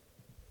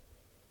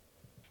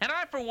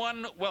for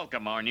one,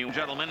 welcome our new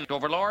gentlemen,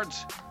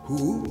 overlords.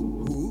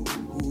 Who?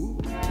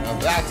 Now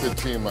that's a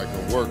team I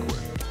can work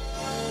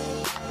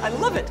with. I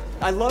love it.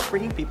 I love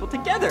bringing people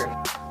together.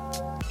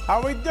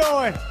 How we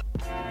doing?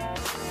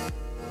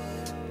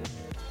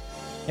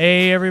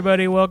 Hey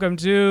everybody, welcome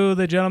to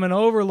the Gentlemen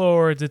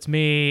Overlords. It's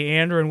me,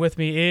 Andrew, and with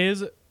me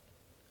is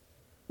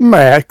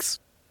Max.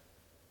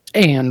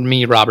 And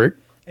me, Robert.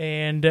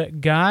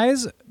 And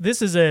guys,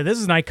 this is an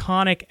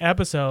iconic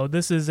episode.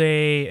 This is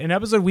an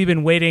episode we've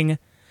been waiting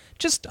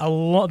just the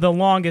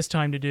longest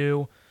time to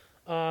do.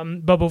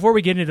 But before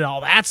we get into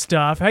all that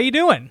stuff, how you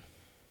doing?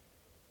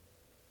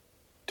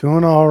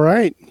 Doing all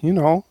right. You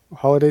know,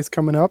 holidays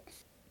coming up.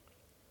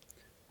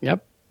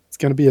 Yep. It's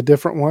going to be a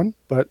different one,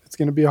 but it's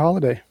going to be a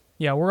holiday.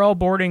 Yeah, we're all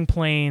boarding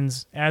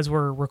planes as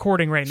we're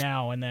recording right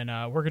now, and then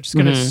we're just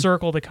going to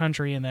circle the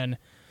country and then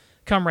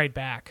come right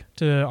back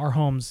to our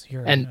homes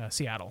here in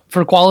Seattle.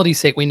 For quality's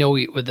sake, we know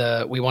we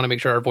want to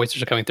make sure our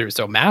voices are coming through,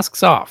 so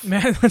masks off.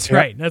 That's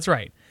right. That's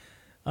right.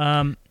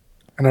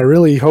 And I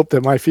really hope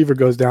that my fever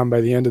goes down by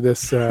the end of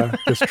this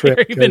this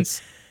trip.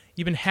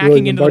 You've been hacking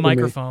really into the bugging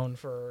microphone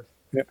for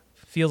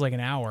feels like an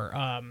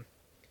hour.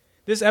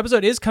 This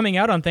episode is coming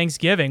out on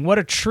Thanksgiving. What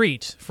a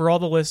treat for all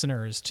the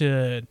listeners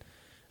to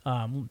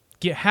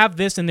have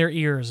this in their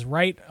ears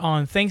right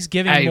on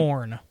Thanksgiving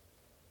morn.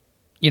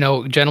 You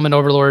know, Gentlemen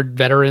Overlord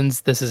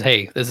veterans, this is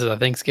a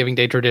Thanksgiving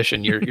Day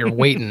tradition. You're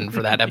waiting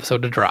for that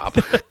episode to drop.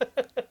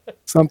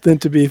 Something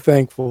to be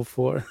thankful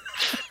for.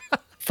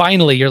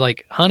 Finally, you're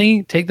like,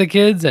 honey, take the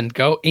kids and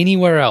go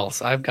anywhere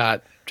else. I've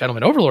got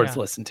Gentlemen Overlords to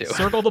listen to.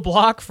 Circle the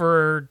block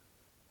for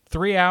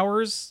 3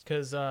 hours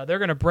because they're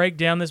going to break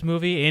down this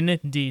movie in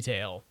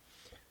detail.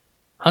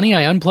 Honey,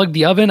 I unplugged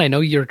the oven. I know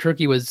your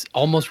turkey was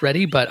almost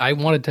ready, but I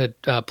wanted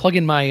to plug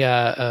in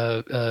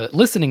my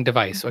listening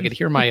device so I could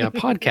hear my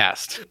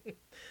podcast.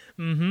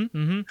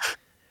 And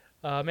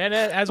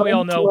as we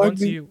all know,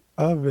 once you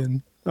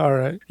oven, all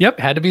right. Yep,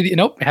 had to be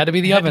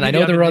the oven. I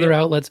know there are other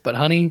outlets, but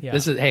honey,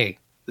 this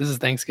is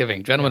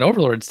Thanksgiving, Gentlemen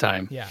Overlords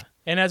time. Yeah,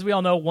 and as we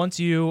all know, once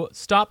you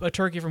stop a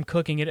turkey from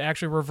cooking, it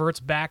actually reverts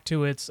back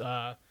to its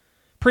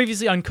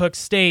previously uncooked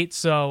state.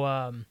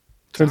 So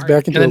turns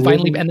back into and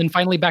then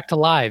finally back to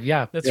live.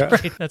 Yeah, that's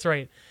right. That's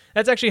right.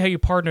 That's actually how you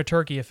pardon a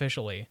turkey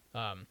officially.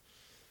 All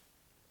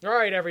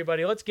right,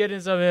 everybody, let's get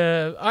into some...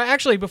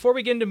 actually, before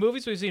we get into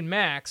movies we've seen,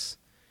 Max,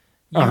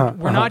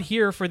 we're not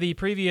here for the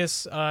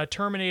previous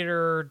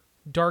Terminator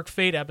Dark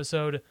Fate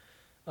episode.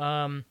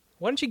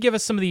 Why don't you give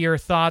us some of your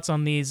thoughts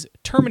on these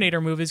Terminator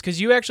movies? Because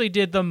you actually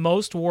did the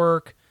most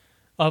work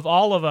of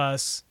all of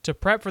us to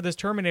prep for this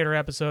Terminator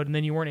episode, and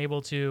then you weren't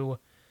able to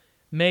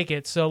make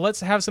it. So let's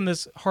have some of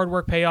this hard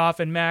work pay off.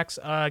 And Max,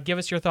 give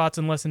us your thoughts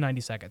in less than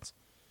 90 seconds.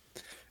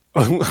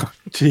 Oh,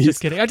 geez. Just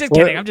kidding. I'm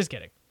just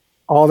kidding.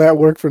 All that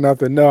work for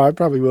nothing. No, I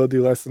probably will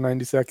do less than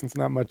 90 seconds.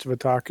 Not much of a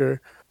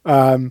talker.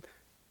 When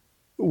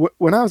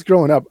I was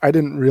growing up, I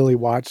didn't really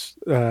watch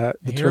the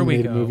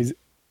Terminator movies.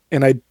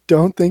 And I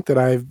don't think that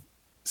I've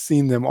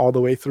seen them all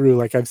the way through.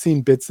 Like I've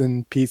seen bits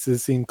and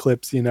pieces, seen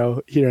clips,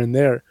 here and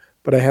there,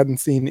 but I hadn't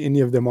seen any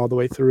of them all the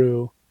way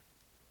through.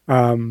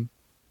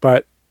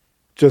 But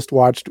just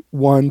watched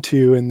 1,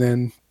 2, and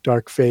then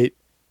Dark Fate.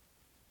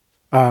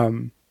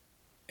 And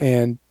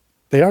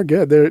they are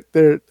good.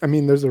 They're. I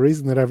mean, there's a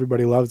reason that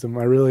everybody loves them.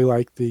 I really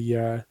like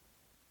the.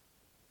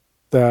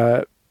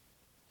 I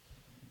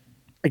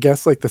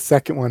guess like the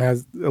second one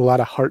has a lot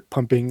of heart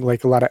pumping,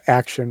 like a lot of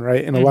action,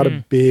 right, and a lot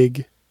of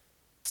big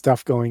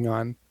stuff going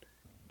on.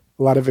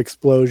 A lot of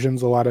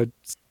explosions, a lot of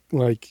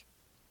like,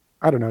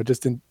 I don't know,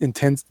 just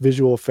intense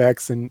visual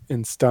effects and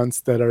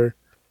stunts that are.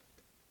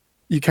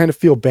 You kind of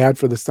feel bad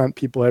for the stunt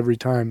people every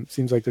time.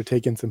 Seems like they're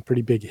taking some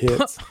pretty big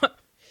hits.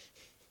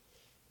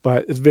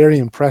 But it's very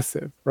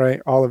impressive, right?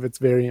 All of it's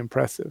very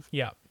impressive.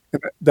 Yeah.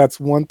 And that's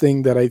one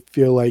thing that I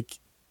feel like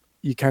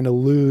you kind of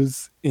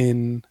lose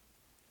in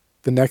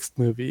the next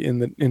movie,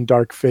 in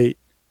Dark Fate,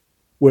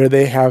 where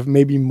they have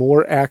maybe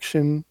more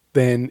action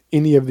than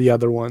any of the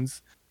other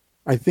ones.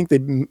 I think they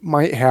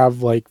might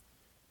have like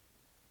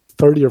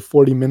 30 or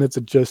 40 minutes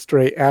of just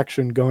straight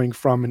action going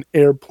from an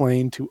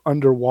airplane to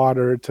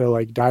underwater to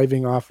like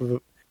diving off of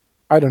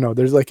I don't know.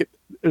 There's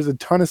a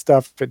ton of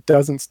stuff that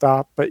doesn't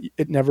stop, but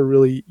it never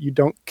really, you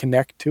don't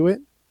connect to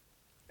it.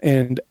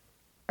 And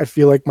I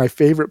feel like my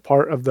favorite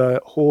part of the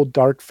whole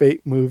Dark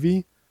Fate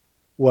movie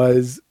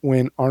was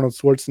when Arnold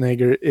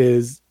Schwarzenegger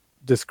is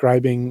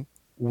describing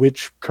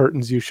which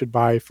curtains you should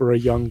buy for a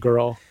young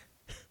girl.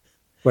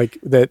 Like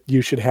that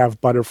you should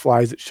have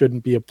butterflies. It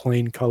shouldn't be a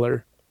plain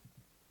color.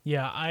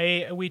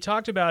 Yeah, we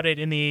talked about it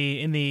in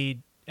the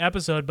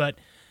episode, but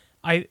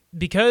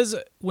because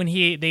when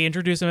they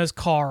introduce him as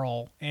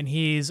Carl and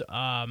he's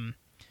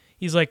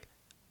like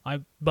I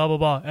blah blah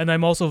blah, and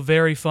I'm also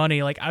very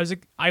funny. Like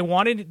I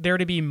wanted there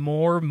to be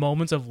more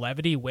moments of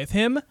levity with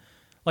him.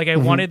 Like I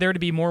wanted there to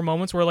be more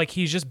moments where like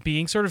he's just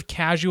being sort of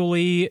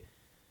casually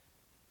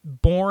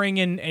boring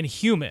and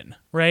human,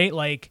 right?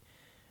 Like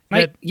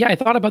I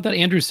thought about that,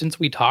 Andrew, since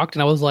we talked,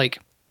 and I was like,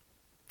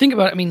 think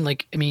about it.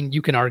 I mean,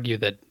 you can argue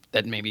that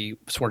that maybe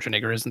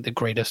Schwarzenegger isn't the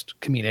greatest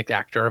comedic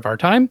actor of our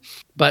time,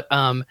 but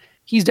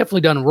he's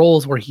definitely done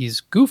roles where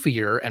he's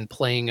goofier and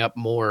playing up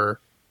more,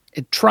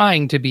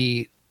 trying to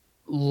be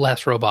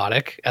less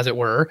robotic, as it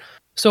were.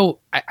 So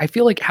I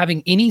feel like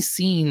having any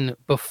scene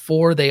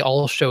before they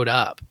all showed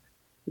up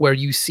where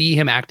you see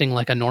him acting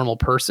like a normal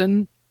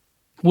person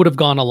would have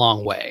gone a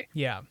long way.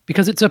 Yeah.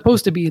 Because it's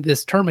supposed to be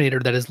this Terminator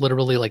that is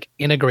literally like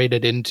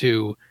integrated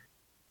into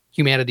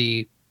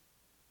humanity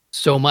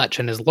so much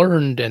and has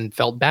learned and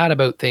felt bad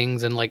about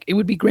things. And like, it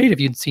would be great if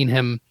you'd seen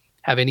him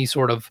have any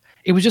sort of,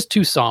 it was just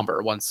too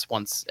somber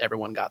once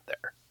everyone got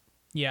there.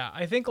 Yeah.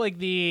 I think like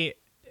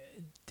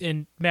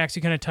and Max,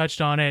 you kind of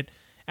touched on it.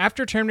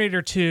 After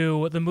Terminator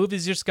 2, the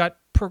movies just got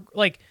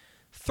like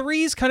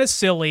 3's kind of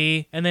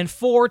silly, and then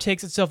 4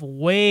 takes itself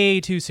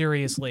way too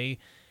seriously.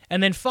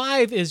 And then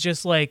 5 is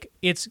just like,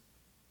 it's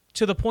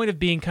to the point of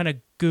being kind of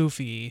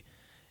goofy.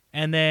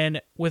 And then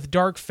with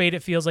Dark Fate,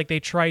 it feels like they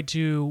tried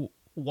to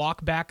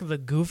walk back the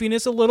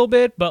goofiness a little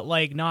bit, but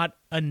like not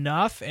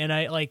enough. And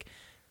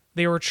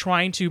they were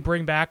trying to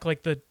bring back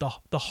like the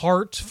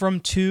heart from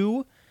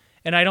 2,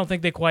 and I don't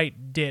think they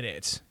quite did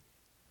it.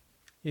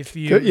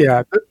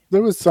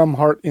 There was some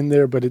heart in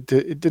there, but it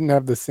didn't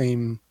have the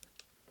same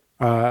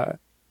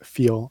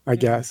feel, I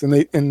guess. And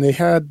they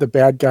had the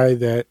bad guy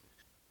that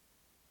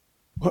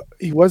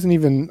he wasn't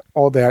even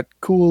all that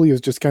cool. He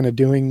was just kind of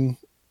doing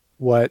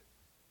what,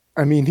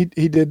 I mean,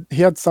 he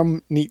had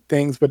some neat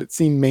things, but it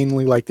seemed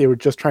mainly like they were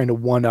just trying to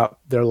one up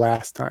their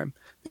last time.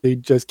 They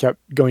just kept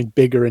going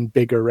bigger and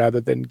bigger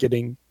rather than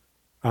getting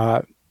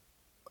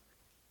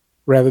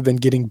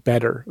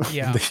better.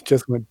 Yeah. They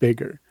just went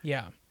bigger.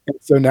 Yeah. And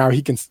so now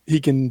he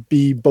can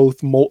be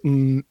both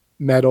molten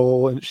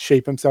metal and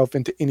shape himself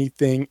into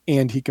anything,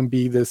 and he can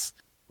be this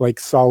like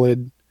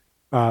solid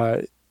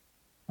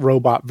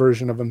robot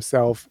version of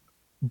himself.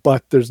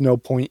 But there's no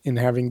point in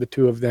having the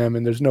two of them,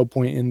 and there's no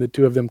point in the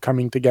two of them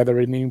coming together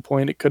at any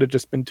point. It could have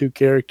just been two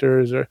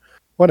characters or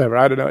whatever.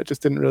 I don't know. It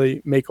just didn't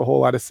really make a whole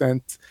lot of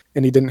sense,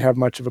 and he didn't have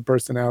much of a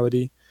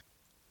personality.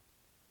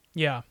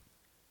 Yeah.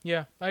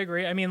 Yeah, I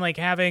agree. I mean, like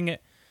having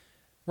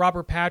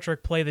Robert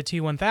Patrick play the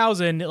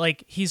T-1000,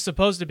 like he's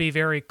supposed to be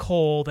very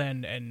cold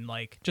and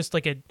like just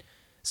like a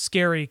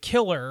scary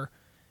killer.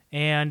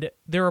 And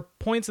there are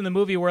points in the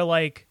movie where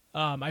like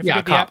I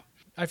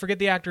forget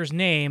the actor's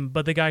name,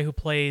 but the guy who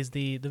plays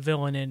the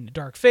villain in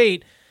Dark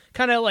Fate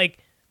kind of like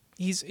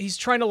he's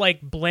trying to like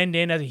blend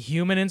in as a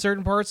human in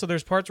certain parts. So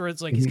there's parts where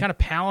it's like he's kind of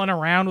palling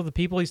around with the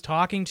people he's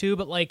talking to,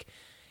 but like,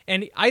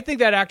 and I think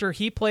that actor,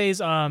 he plays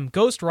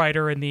Ghost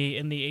Rider in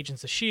the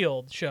Agents of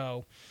S.H.I.E.L.D.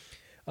 show.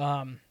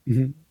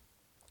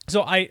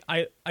 So I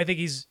think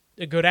he's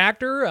a good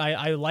actor.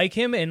 I like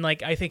him, and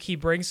like I think he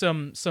brings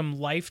some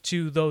life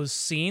to those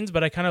scenes,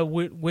 but I kind of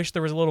wish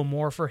there was a little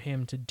more for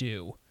him to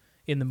do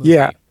in the movie.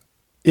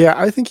 Yeah,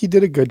 I think he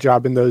did a good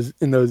job in those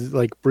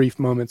like brief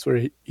moments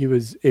where he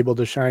was able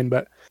to shine.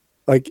 But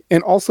like,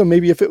 and also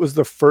maybe if it was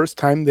the first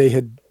time they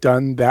had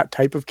done that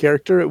type of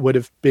character, it would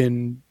have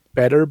been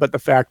better. But the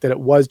fact that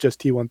it was just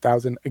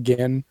T-1000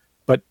 again,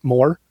 but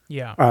more,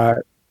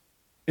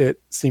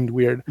 it seemed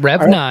weird.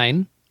 Rev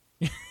 9.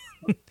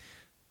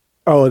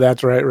 Oh,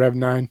 that's right, Rev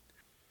 9.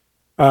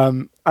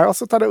 I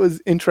also thought it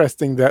was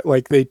interesting that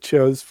like they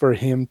chose for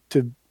him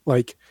to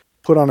like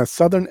put on a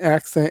Southern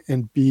accent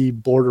and be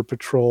Border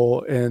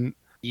Patrol, and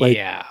like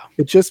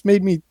it just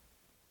made me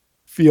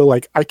feel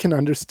like I can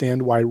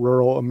understand why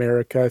rural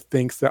America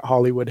thinks that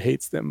Hollywood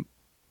hates them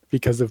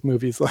because of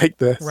movies like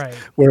this, right?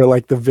 Where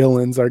like the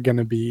villains are going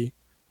to be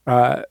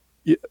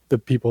the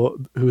people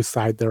whose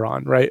side they're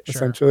on, right? Sure.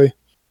 Essentially.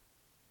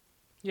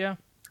 Yeah.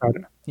 I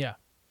don't know. Yeah.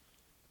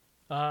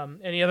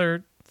 Any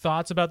other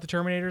thoughts about the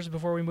Terminators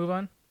before we move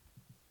on?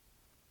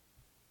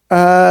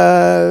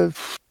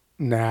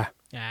 Nah.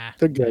 Yeah,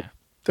 they're good. Yeah.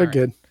 They're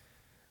good.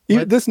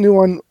 This new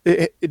one,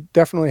 it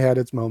definitely had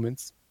its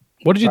moments.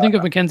 What did you think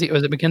of Mackenzie?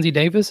 Was it Mackenzie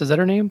Davis? Is that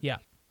her name? Yeah.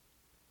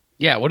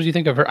 Yeah. What did you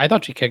think of her? I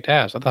thought she kicked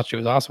ass. I thought she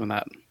was awesome in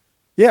that.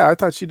 Yeah, I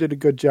thought she did a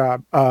good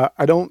job. I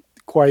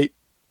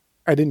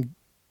didn't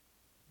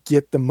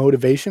get the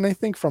motivation, I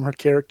think, from her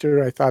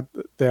character. I thought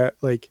that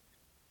like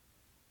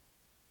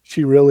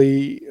she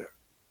really,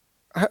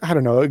 I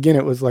don't know. Again,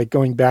 it was like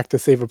going back to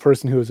save a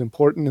person who was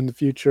important in the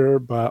future,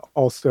 but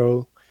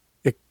also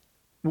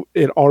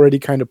it already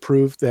kind of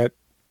proved that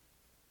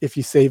if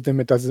you save them,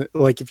 it doesn't,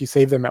 like if you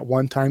save them at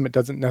one time, it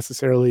doesn't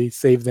necessarily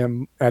save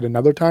them at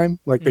another time.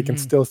 Like they can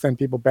still send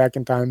people back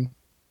in time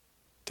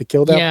to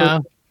kill that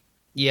person.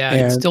 Yeah.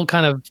 And it still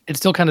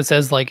kind of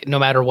says like, no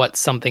matter what,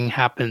 something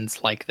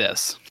happens like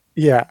this.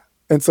 Yeah.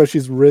 And so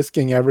she's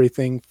risking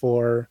everything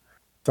for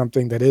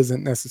something that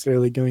isn't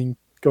necessarily going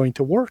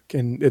to work.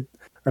 And it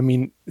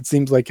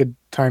seems like the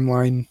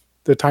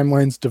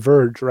timelines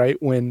diverge,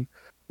 right? When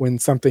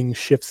something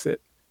shifts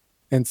it.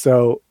 And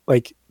so,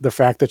 like, the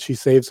fact that she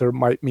saves her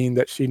might mean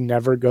that she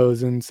never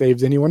goes and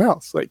saves anyone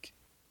else. Like,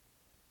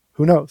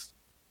 who knows?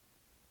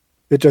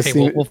 It just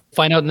seems... We'll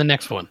find out in the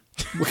next one.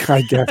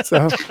 I guess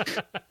so.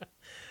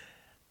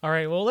 All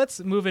right, well,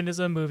 let's move into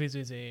some movies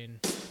we've seen.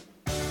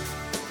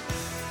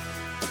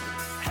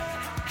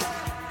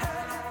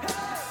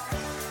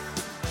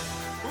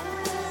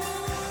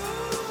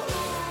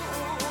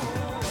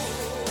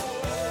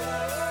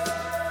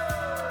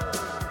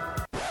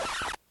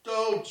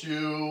 Don't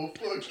you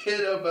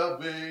forget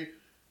about me.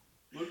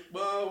 Look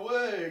my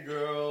way,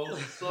 girl.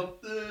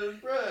 Something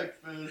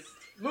breakfast.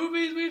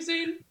 Movies we've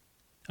seen.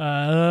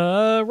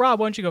 Rob,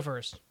 why don't you go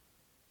first?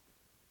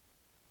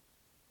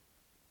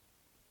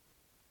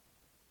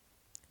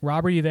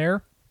 Rob, are you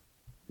there?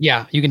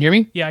 Yeah, you can hear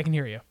me? Yeah, I can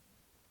hear you.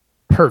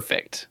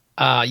 Perfect.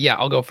 Yeah,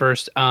 I'll go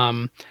first.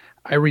 I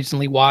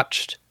recently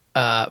watched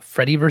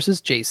Freddy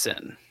vs.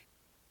 Jason.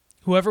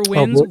 Whoever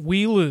wins,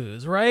 we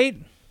lose, right?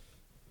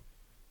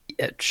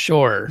 Yeah,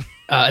 sure.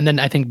 And then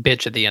I think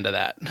bitch at the end of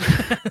that.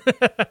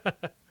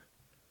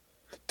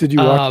 Did you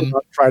watch it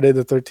on Friday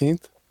the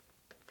 13th?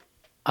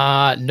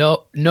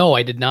 No,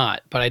 I did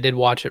not. But I did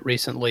watch it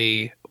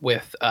recently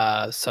with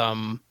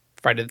some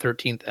Friday the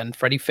 13th and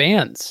Freddy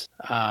fans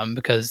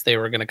because they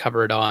were going to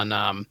cover it on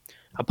a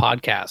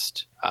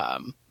podcast.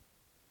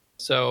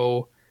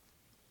 So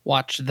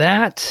watch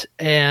that.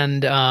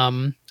 And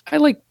I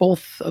like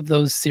both of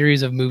those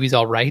series of movies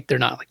all right. They're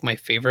not like my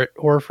favorite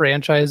horror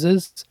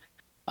franchises.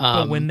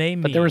 But when they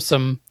meet, but there was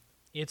some...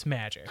 It's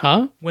magic.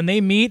 Huh? When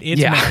they meet,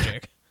 it's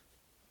magic.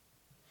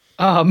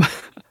 And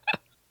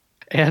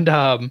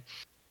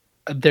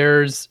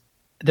there's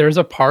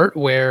a part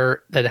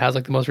where that has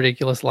like the most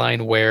ridiculous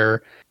line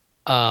where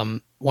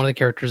one of the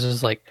characters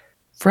is like,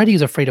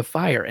 Freddy's afraid of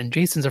fire and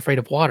Jason's afraid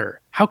of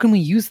water. How can we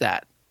use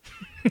that?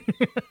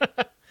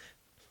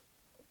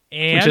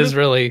 Which is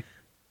really,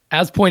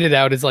 as pointed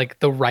out, is like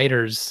the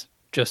writers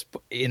just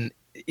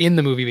in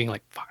the movie being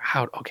like,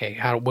 what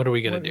are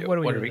we gonna do? What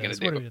are we gonna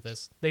do with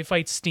this? They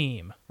fight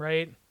Steam,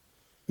 right?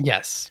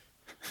 Yes.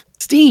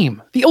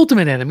 Steam, the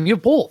ultimate enemy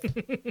of both.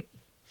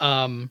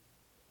 That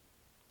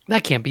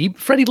can't be.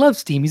 Freddy loves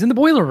Steam. He's in the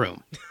boiler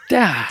room.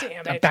 Damn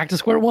it. Back to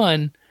square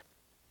one.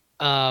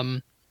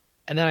 And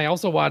then I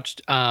also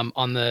watched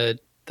on the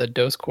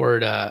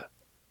Discord a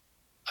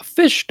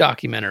fish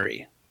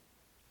documentary.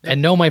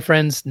 And no, my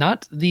friends,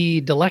 not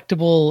the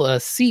delectable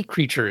sea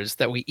creatures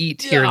that we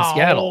eat here in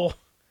Seattle.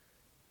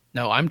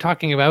 No, I'm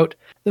talking about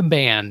the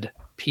band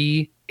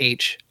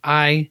PHISH.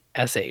 Was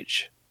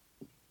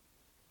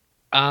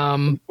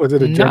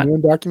it a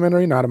genuine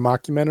documentary, not a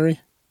mockumentary?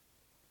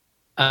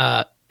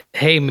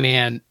 Hey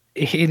man,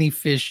 any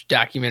fish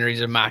documentary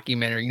is a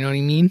mockumentary. You know what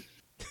I mean?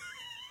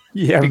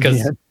 Yeah,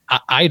 because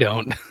I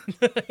don't.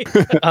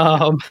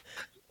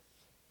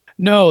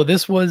 No,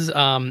 this was,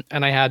 and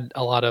I had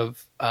a lot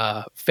of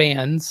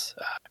fans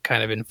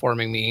kind of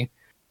informing me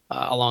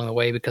along the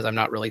way because I'm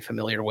not really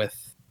familiar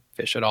with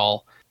fish at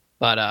all.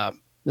 But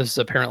this is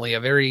apparently a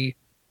very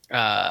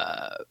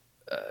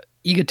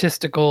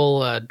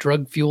egotistical,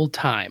 drug-fueled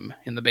time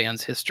in the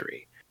band's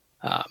history.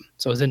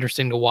 So it was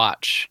interesting to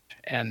watch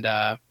and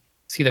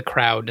see the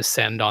crowd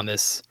descend on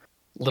this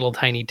little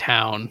tiny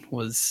town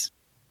was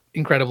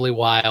incredibly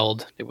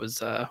wild. It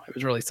was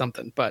really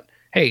something. But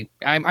hey,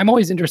 I'm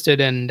always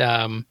interested in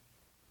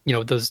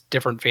those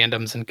different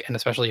fandoms and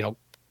especially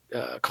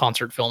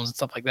concert films and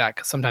stuff like that,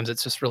 because sometimes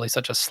it's just really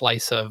such a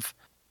slice of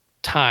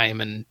time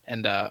and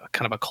kind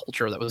of a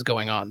culture that was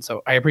going on.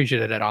 So I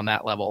appreciated it on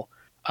that level.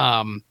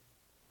 I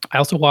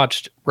also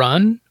watched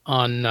Run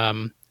on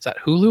is that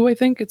Hulu? I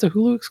think it's a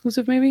Hulu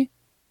exclusive, maybe.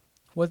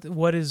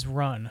 What is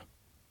Run?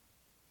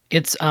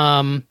 It's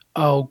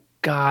oh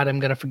god,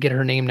 I'm gonna forget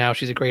her name now.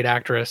 She's a great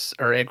actress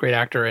or a great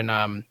actor in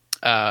Nurse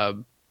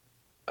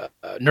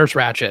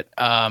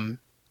Ratched.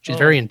 She's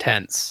very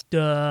intense.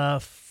 Why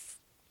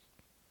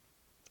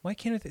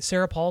can't I think?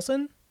 Sarah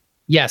Paulson?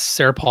 Yes,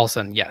 Sarah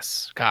Paulson.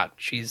 Yes, God,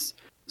 she's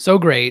so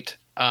great.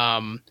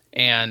 But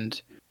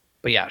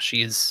yeah,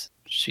 she's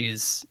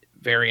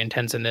very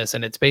intense in this,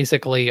 and it's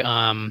basically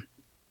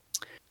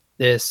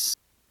this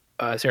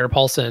Sarah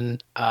Paulson.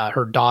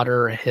 Her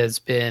daughter has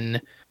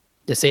been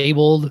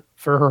disabled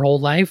for her whole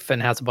life and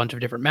has a bunch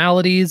of different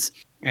maladies,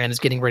 and is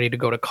getting ready to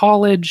go to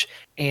college,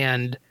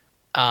 and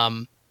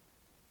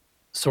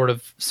sort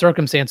of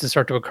circumstances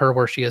start to occur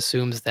where she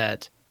assumes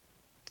that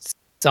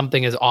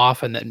something is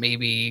off and that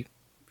maybe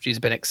she's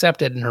been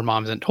accepted and her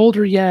mom hasn't told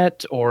her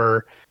yet,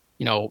 or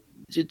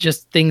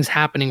just things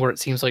happening where it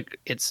seems like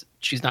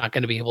she's not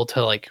going to be able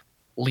to like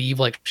leave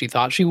like she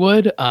thought she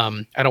would.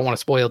 I don't want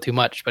to spoil too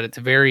much, but it's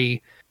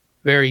very,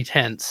 very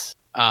tense.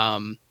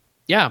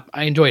 Yeah,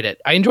 I enjoyed it.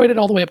 I enjoyed it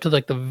all the way up to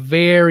like the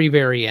very,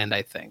 very end.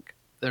 I think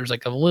there's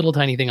like a little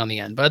tiny thing on the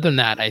end, but other than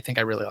that, I think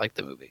I really liked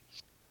the movie.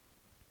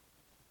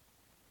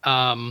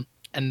 And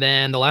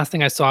then the last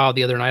thing I saw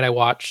the other night, I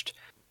watched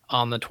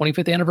on the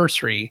 25th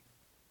anniversary,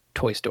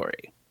 Toy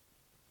Story.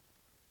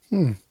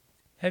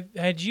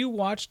 Had you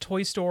watched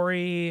Toy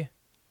Story,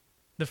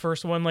 the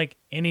first one, like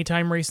any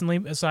time recently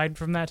aside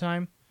from that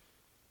time?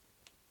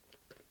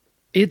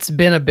 It's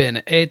been a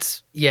bit.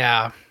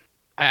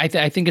 I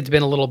think it's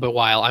been a little bit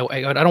while.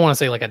 I don't want to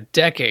say like a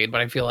decade, but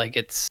I feel like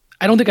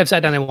I don't think I've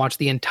sat down and watched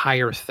the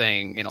entire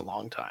thing in a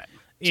long time.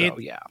 So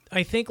yeah,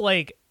 I think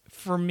like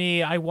for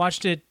me, I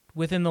watched it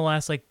within the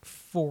last like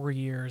 4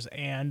 years,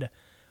 and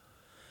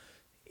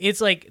it's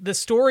like the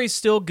story's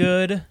still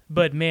good,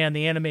 but man,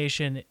 the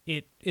animation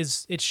it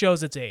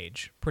shows its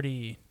age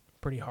pretty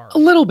hard. A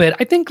little bit.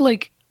 I think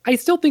like I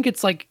still think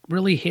it's like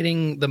really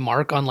hitting the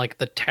mark on like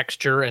the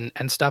texture and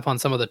stuff on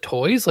some of the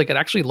toys. Like it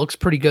actually looks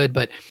pretty good,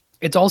 but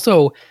it's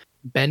also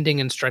bending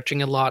and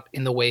stretching a lot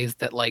in the ways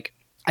that like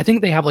I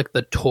think they have like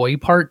the toy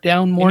part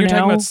down more And you're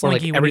now. talking about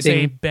Slinky where, like, when you say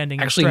everything bending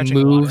and actually stretching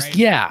a moves. lot, right?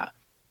 Yeah.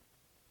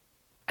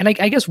 And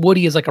I guess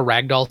Woody is like a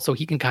ragdoll, so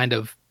he can kind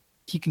of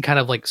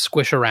like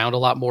squish around a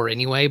lot more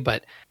anyway.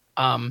 But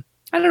I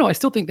don't know. I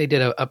still think they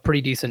did a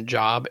pretty decent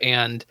job.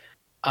 And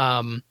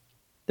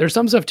there's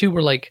some stuff too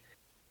where like,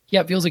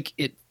 yeah, it feels like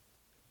it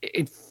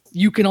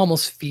you can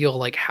almost feel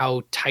like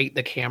how tight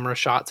the camera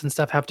shots and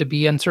stuff have to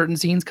be in certain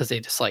scenes because they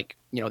just like,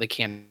 you know, they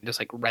can't just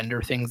like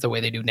render things the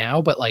way they do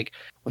now. But like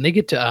when they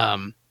get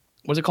to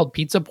what's it called,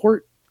 Pizza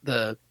Port,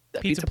 the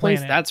pizza place,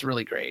 Planet. that's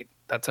really great.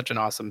 That's such an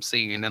awesome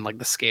scene, and like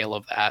the scale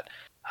of that,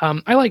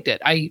 I liked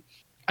it. I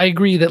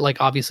agree that like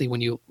obviously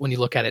when you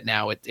look at it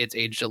now, it's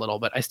aged a little,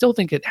 but I still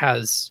think it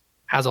has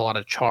a lot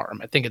of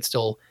charm. I think it's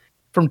still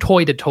from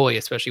toy to toy,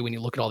 especially when you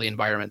look at all the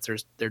environments.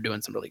 They're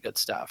doing some really good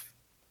stuff.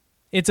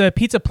 It's a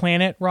Pizza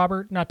Planet,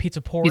 Robert, not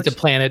Pizza Port. Pizza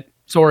Planet.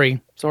 Sorry.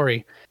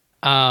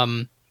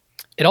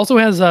 It also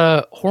has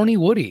a horny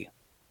Woody.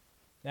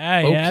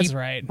 Ah, Bo yeah, that's Peep-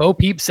 right. Bo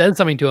Peep said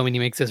something to him, and he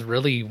makes this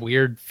really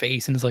weird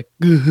face, and is like,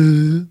 They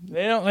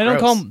don't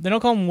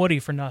call him Woody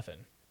for nothing.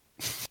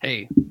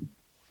 "Hey,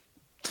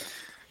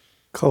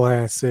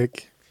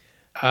 Classic.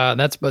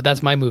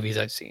 that's my movies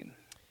I've seen."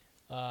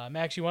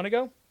 Max, you want to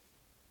go?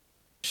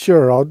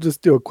 Sure, I'll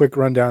just do a quick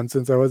rundown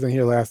since I wasn't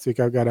here last week.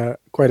 I've got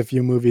quite a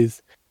few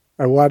movies.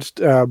 I watched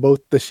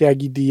both the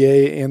Shaggy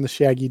DA and the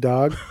Shaggy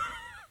Dog,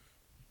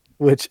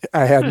 which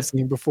I hadn't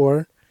seen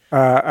before.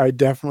 I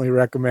definitely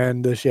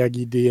recommend the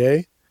Shaggy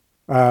DA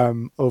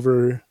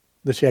over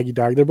the Shaggy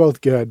Dog. They're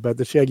both good, but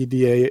the Shaggy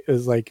DA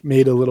is like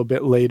made a little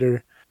bit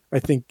later. I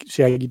think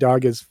Shaggy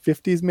Dog is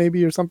 50s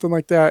maybe or something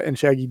like that, and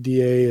Shaggy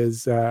DA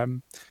is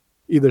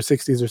either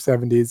 60s or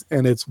 70s,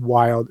 and it's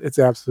wild. It's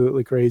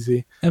absolutely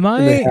crazy. Am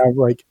And they have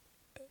like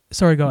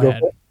Sorry, Go ahead.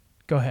 for it.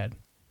 Go ahead.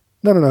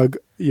 no.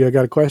 You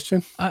got a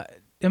question?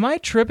 Am I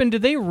tripping?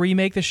 Did they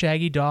remake the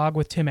Shaggy Dog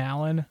with Tim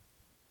Allen?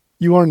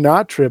 You are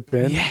not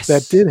tripping. Yes.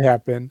 That did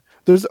happen.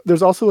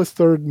 There's also a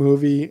third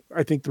movie,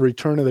 I think The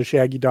Return of the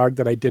Shaggy Dog,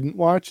 that I didn't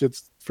watch.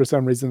 It's for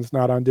some reason it's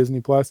not on Disney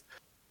Plus.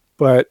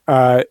 But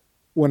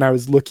when I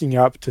was looking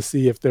up to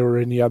see if there were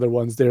any other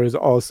ones, there is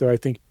also, I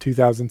think,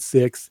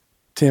 2006,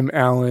 Tim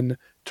Allen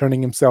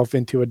turning himself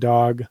into a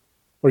dog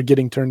or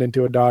getting turned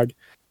into a dog.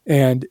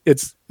 And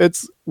it's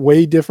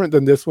way different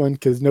than this one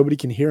because nobody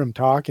can hear him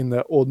talk in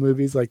the old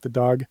movies. Like the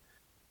dog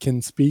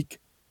can speak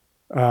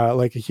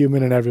like a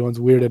human, and everyone's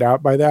weirded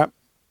out by that.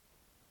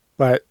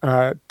 But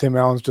Tim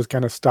Allen's just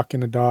kind of stuck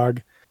in a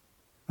dog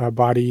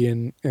body,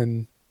 and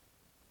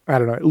I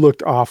don't know. It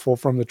looked awful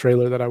from the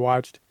trailer that I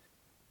watched.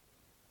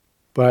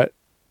 But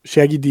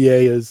Shaggy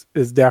DA is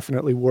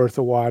definitely worth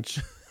a watch.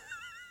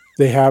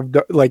 They have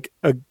like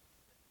a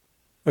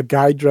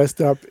guy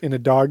dressed up in a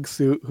dog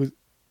suit, who's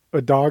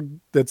a dog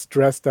that's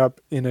dressed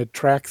up in a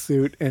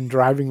tracksuit and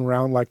driving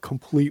around like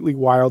completely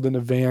wild in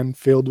a van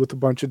filled with a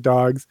bunch of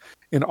dogs.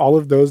 And all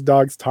of those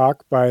dogs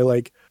talk by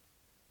like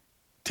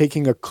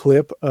taking a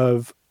clip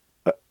of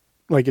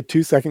like a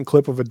 2-second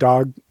clip of a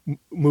dog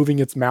moving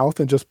its mouth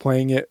and just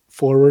playing it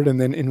forward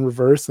and then in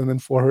reverse and then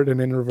forward and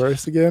in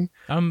reverse again.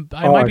 I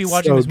might be it's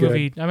watching so this good.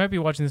 movie. I might be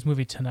watching this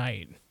movie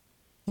tonight.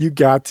 You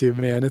got to,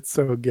 man. It's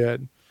so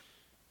good.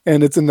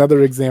 And it's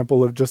another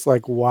example of just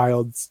like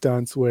wild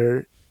stunts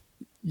where,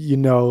 you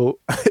know,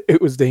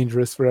 it was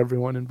dangerous for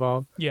everyone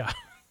involved. Yeah.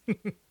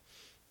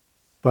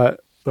 But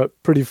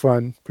pretty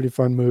fun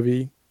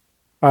movie.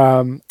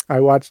 I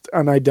watched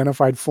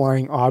Unidentified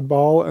Flying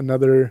Oddball,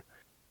 another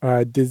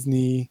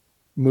Disney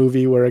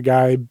movie where a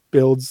guy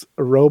builds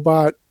a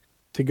robot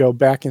to go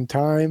back in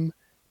time,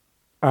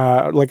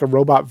 like a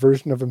robot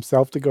version of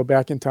himself to go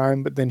back in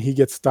time, but then he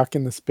gets stuck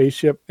in the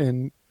spaceship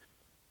and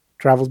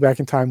travels back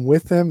in time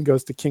with him,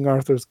 goes to King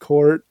Arthur's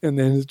court, and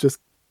then is just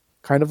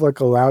kind of like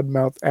a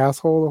loudmouth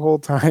asshole the whole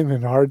time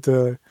and hard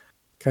to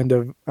kind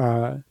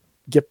of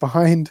get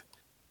behind.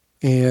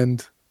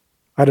 And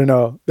I don't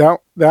know, that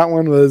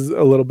one was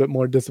a little bit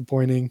more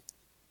disappointing.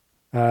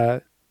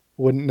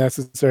 Wouldn't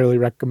necessarily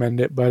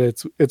recommend it, but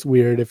it's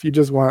weird. If you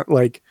just want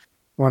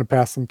to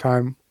pass some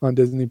time on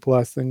Disney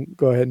Plus, then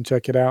go ahead and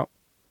check it out.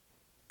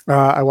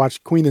 I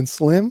watched Queen and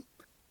Slim,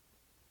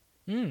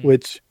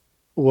 which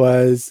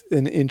was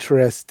an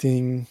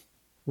interesting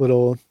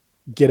little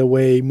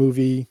getaway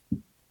movie,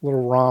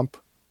 little romp.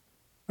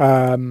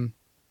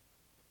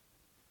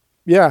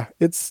 Yeah,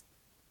 it's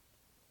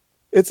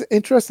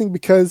interesting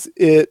because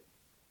it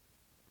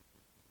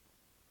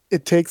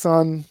takes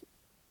on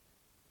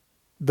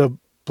the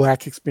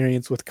Black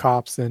experience with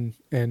cops and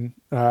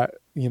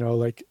you know,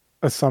 like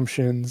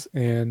assumptions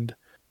and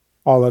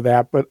all of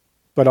that, but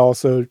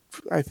also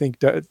I think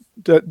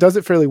does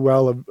it fairly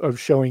well of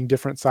showing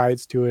different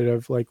sides to it,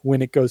 of like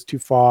when it goes too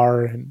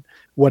far and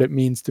what it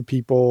means to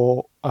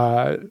people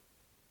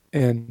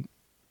and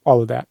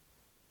all of that.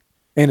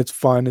 And it's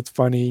fun, it's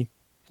funny,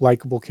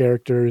 likable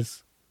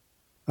characters.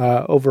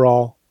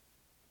 Overall,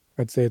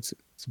 I'd say it's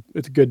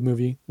a good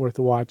movie, worth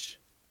a watch.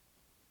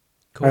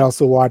 Cool. I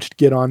also watched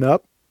Get On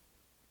Up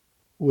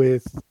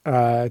with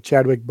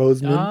Chadwick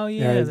Boseman. Oh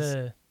yeah,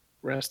 as-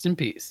 Rest in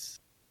peace.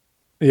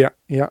 yeah.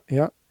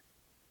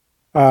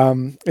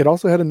 It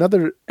also had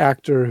another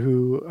actor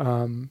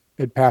who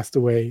had passed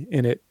away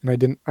in it,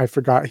 and I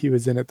forgot he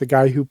was in it. The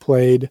guy who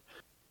played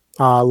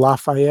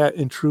Lafayette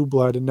in True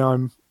Blood, and now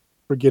I'm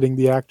forgetting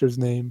the actor's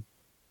name.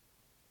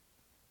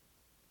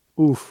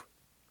 Oof.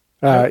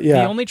 The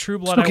Yeah. only True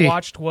Blood Okay. I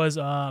watched was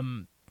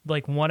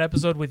like one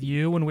episode with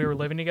you when we were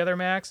living together,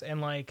 Max,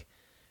 and like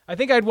I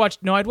think I'd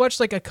watched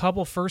like a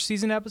couple first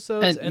season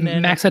episodes, and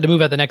then Max had to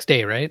move out the next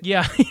day, right?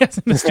 yeah,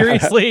 yes,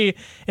 mysteriously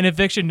an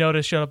eviction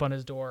notice showed up on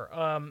his door.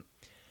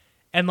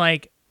 And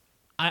like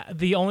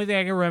the only thing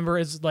I can remember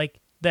is like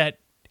that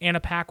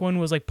Anna Paquin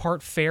was like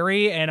part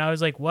fairy, and I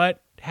was like,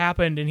 what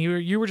happened? And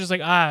you were just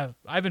like,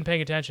 I've been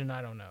paying attention,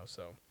 I don't know.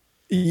 So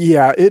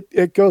Yeah,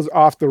 it goes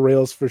off the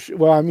rails for sure.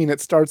 Well, I mean, it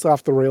starts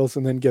off the rails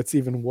and then gets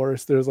even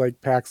worse. There's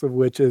like packs of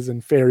witches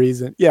and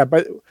fairies, and yeah,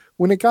 but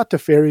when it got to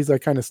fairies, I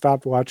kind of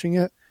stopped watching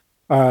it.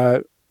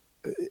 It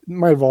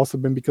might have also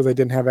been because I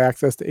didn't have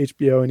access to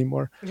HBO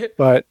anymore.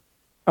 But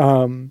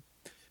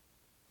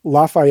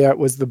Lafayette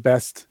was the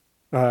best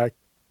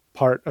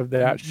part of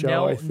that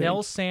show. I think.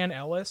 Nelson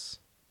Ellis.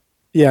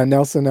 Yeah,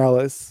 Nelson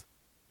Ellis.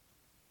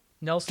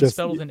 Nelson Just-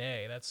 spelled with an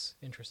A. That's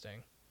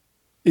interesting.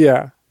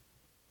 Yeah.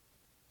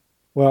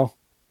 Well,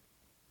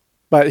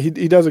 but he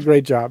does a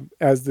great job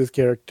as this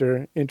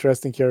character,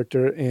 interesting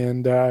character,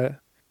 and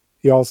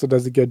he also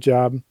does a good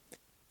job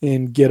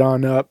in Get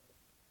On Up.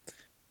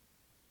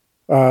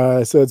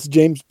 So it's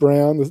James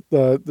Brown,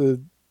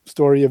 the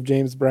story of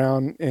James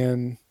Brown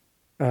and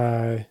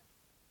the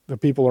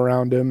people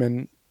around him,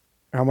 and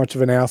how much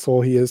of an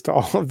asshole he is to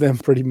all of them.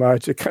 Pretty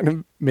much, it kind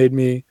of made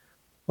me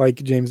like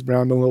James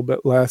Brown a little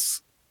bit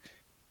less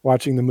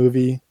watching the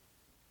movie.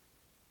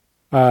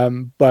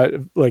 But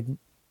like,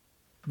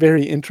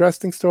 very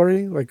interesting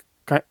story, like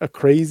a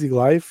crazy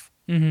life,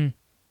 Mm-hmm.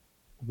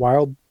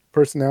 wild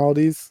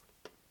personalities.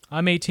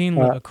 I'm 18,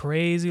 live a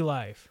crazy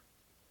life.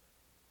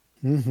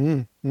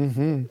 But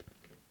Hey,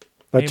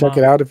 check Mom.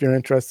 it out if you're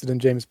interested in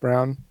James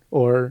Brown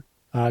or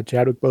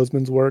Chadwick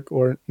Boseman's work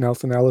or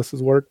Nelson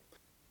Ellis's work.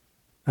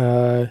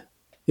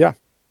 Yeah.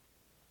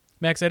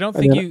 Max, I don't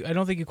think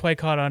you quite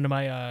caught on to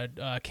my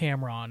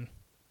Cameron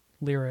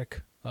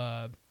lyric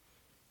reference.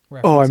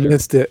 Oh, I there.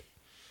 missed it.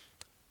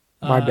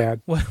 My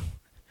bad. Well,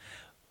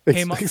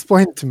 Hey, Ma-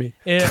 Explain it to me.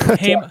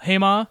 hey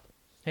ma,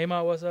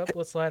 what's up?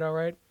 Let's slide all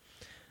right.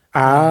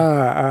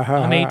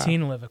 I'm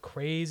 18 and live a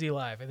crazy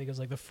life. I think it was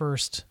like the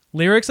first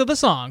lyrics of the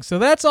song. So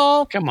that's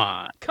all. Come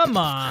on. Come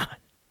on.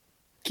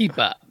 Keep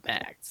up,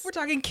 Max. We're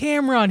talking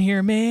Cameron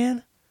here,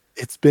 man.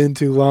 It's been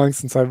too long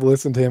since I've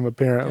listened to him,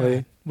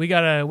 apparently. We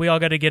all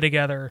gotta get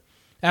together.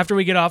 After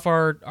we get off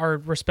our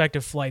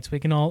respective flights, we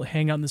can all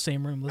hang out in the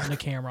same room, listen to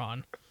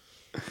Cameron.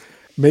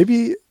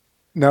 Maybe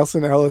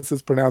Nelson Ellis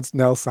is pronounced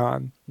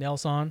Nelson.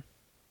 Nelson?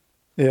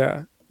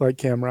 Yeah, like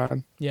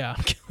Cameron. Yeah.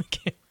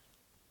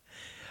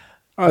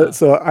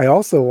 So I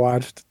also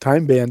watched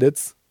Time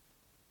Bandits.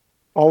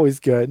 Always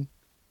good.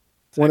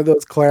 One of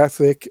those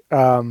classic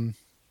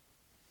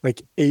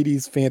like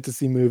 80s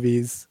fantasy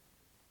movies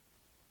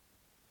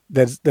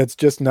that's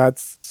just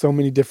nuts. So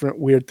many different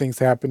weird things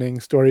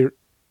happening. Story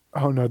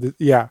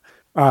about,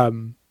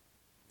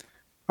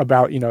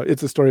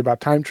 it's a story about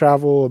time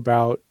travel,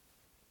 about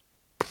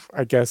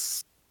I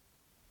guess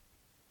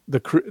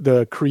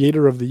the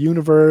creator of the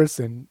universe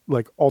and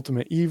like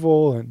ultimate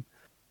evil and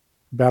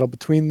battle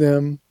between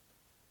them.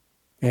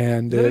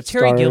 And Is that a it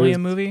Terry stars-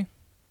 Gilliam movie?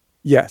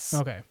 Yes.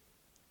 Okay.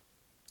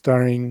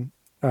 Starring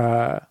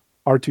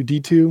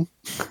R2D2,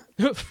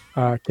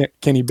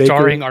 Kenny Baker.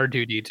 Starring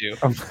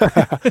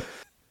R2D2.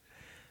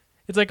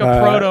 It's like a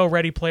proto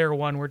Ready Player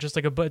One, where just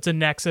like it's a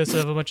nexus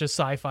of a bunch of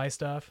sci-fi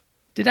stuff.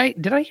 Did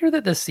I hear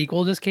that the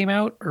sequel just came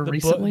out or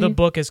recently? The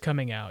book is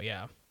coming out.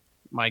 Yeah.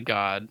 My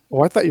God.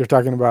 Oh, I thought you were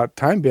talking about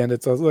Time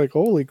Bandits. I was like,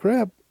 holy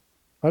crap.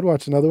 I'd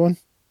watch another one.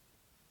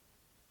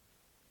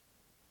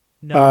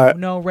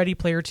 No, Ready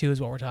Player Two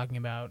is what we're talking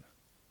about.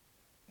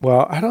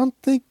 Well, I don't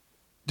think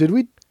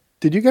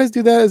did you guys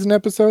do that as an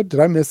episode? Did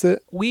I miss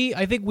it?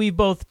 I think we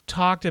both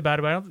talked about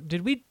it, but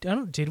did we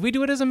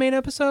do it as a main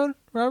episode,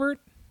 Robert?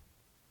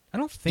 I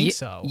don't think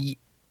so.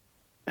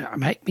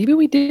 Maybe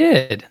we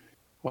did.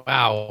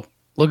 Wow.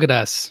 Look at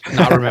us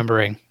not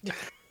remembering.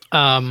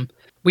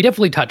 We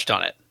definitely touched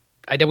on it.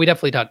 We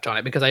definitely touched on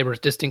it because I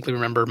distinctly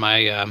remember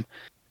my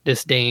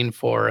disdain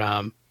for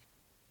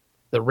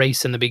the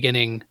race in the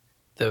beginning.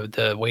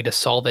 The way to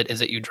solve it is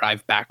that you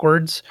drive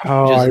backwards.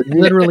 Oh, Which is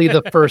literally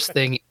the first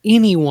thing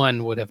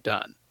anyone would have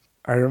done.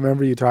 I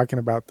remember you talking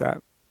about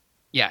that.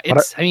 Yeah,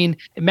 I mean,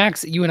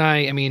 Max, you and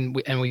I mean,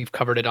 we've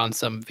covered it on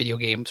some video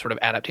game sort of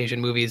adaptation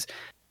movies.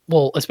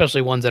 Well,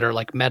 especially ones that are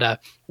like meta.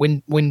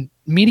 When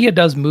media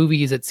does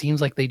movies, it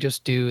seems like they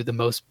just do the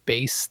most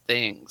base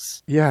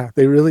things. Yeah,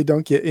 they really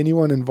don't get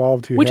anyone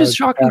involved who Which has is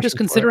shocking, passion just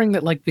for it. considering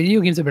that like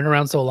video games have been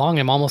around so long.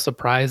 I'm almost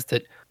surprised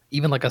that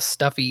even like a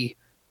stuffy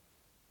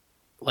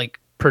like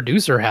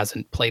producer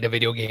hasn't played a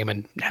video game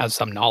and has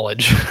some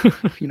knowledge.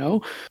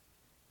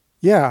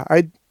 Yeah,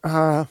 I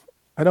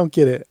don't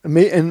get it.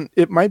 And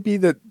it might be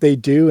that they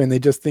do, and they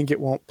just think it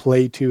won't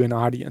play to an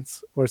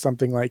audience or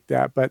something like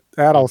that. But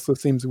that also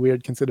seems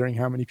weird considering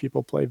how many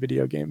people play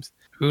video games.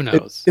 Who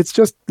knows? It's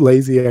just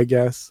lazy, I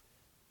guess.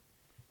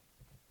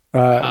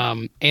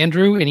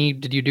 Andrew,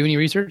 did you do any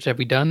research? Have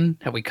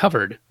we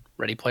covered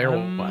Ready Player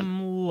One?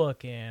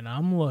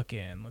 I'm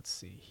looking. Let's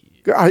see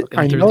here.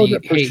 I know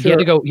that for sure.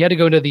 You had to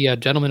go to the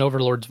Gentleman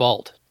Overlord's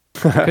vault.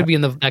 That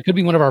could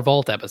be one of our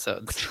vault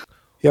episodes.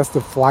 He has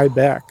to fly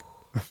back.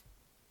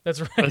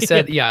 That's right.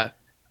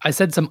 I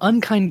said some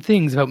unkind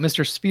things about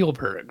Mr.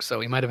 Spielberg, so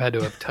he might have had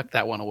to have tucked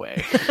that one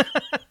away.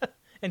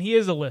 And he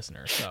is a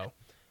listener, so.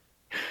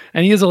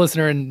 And he is a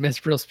listener, and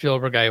Mr.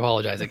 Spielberg, I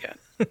apologize again.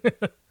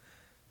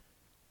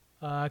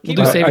 We'll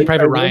do Saving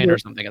Private Ryan or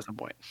something at some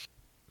point.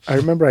 I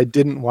remember I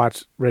didn't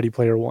watch Ready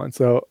Player One,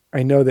 so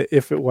I know that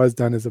if it was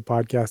done as a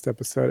podcast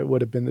episode, it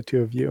would have been the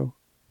two of you.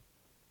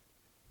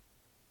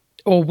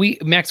 Oh,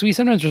 Max, we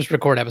sometimes just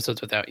record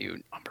episodes without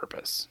you on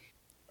purpose.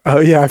 Oh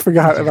yeah, I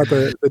forgot about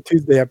the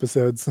Tuesday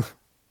episodes.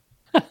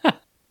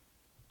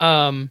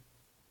 But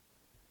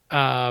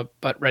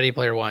Ready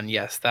Player One,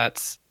 yes,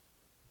 that's.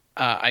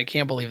 I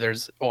can believe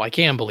there's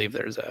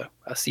a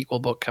sequel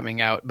book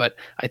coming out, but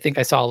I think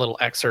I saw a little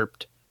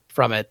excerpt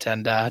from it,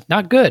 and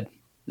not good.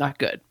 I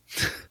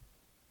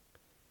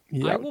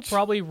will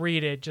probably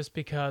read it just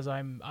because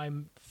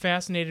I'm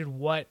fascinated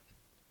what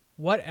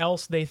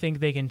else they think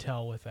they can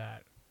tell with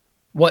that.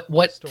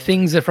 What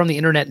things that from the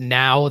internet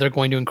now they're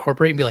going to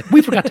incorporate and be like,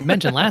 we forgot to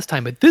mention last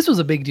time, but this was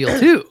a big deal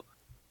too.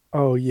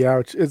 Oh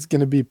yeah, it's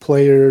going to be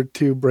Player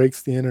 2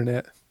 breaks the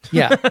internet.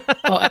 Yeah.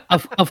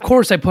 Of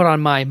course I put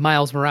on my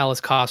Miles Morales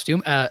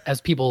costume,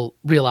 as people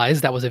realize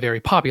that was a very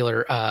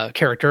popular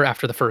character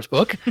after the first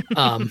book.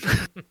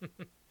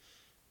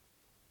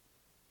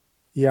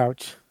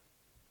 Youch.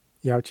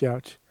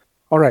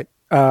 All right.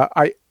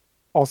 I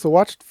also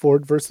watched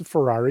Ford versus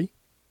Ferrari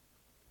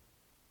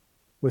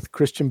with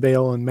Christian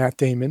Bale and Matt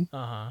Damon.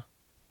 Uh-huh.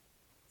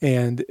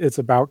 And it's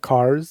about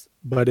cars,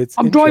 but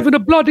I'm driving a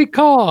bloody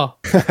car.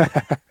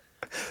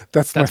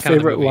 That's my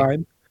favorite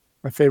line.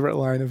 My favorite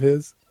line of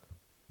his.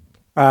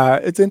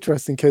 It's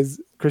interesting because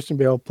Christian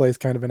Bale plays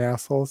kind of an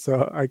asshole,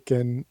 so I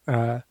can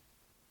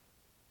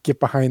get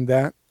behind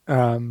that.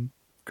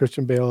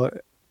 Christian Bale,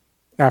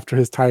 after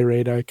his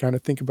tirade, I kind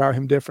of think about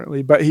him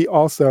differently, but he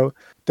also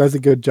does a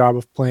good job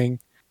of playing.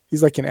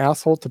 He's like an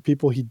asshole to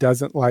people he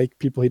doesn't like,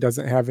 people he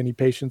doesn't have any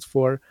patience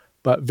for,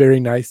 but very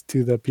nice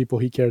to the people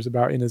he cares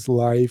about in his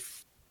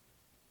life.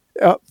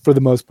 For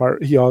the most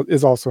part, he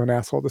is also an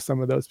asshole to some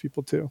of those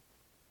people too.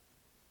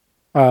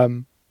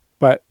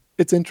 But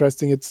it's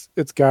interesting.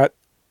 It's got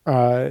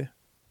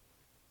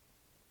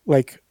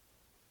like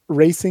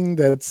racing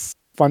that's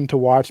fun to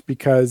watch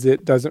because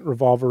it doesn't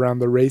revolve around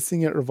the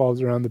racing. It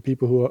revolves around the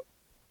people who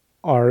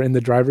are in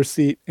the driver's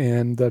seat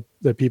and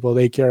the people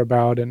they care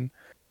about and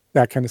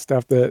that kind of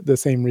stuff. The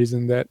same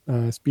reason that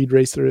Speed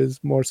Racer is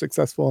more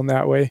successful in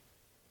that way.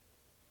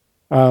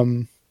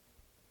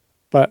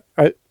 But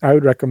I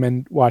would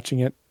recommend watching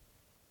it.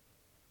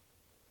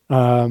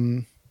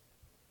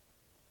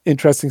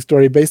 Interesting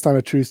story based on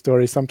a true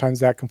story.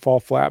 Sometimes that can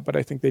fall flat, but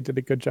I think they did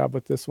a good job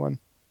with this one.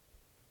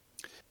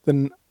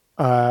 Then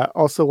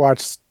also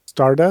watched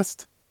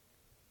Stardust.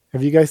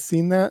 Have you guys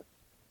seen that?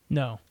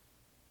 No.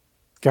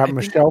 It's got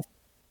Michelle.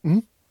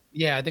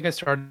 Yeah, I think I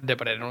started it,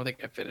 but I don't think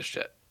I finished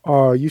it.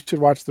 Oh, you should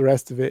watch the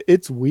rest of it.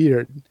 It's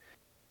weird.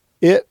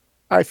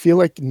 I feel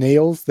like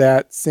nails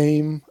that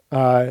same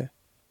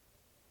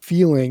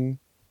feeling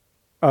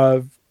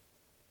of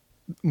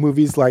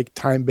movies like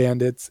Time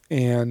Bandits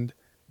and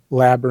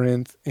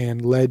Labyrinth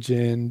and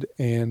Legend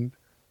and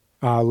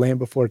Land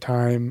Before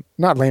Time.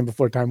 Not Land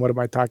Before Time. What am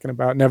I talking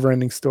about?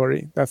 Neverending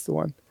Story. That's the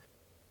one.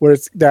 Where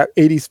it's that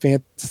 80s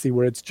fantasy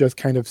where it's just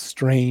kind of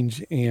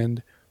strange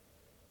and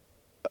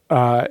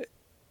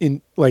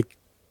in like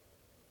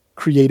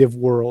creative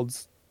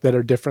worlds that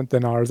are different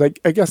than ours. Like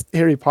I guess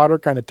Harry Potter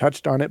kind of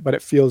touched on it, but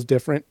it feels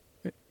different.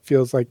 It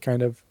feels like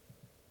kind of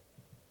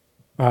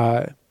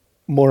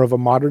more of a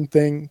modern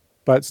thing.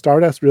 But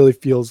Stardust really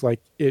feels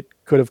like it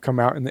could have come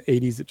out in the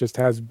 80s. It just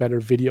has better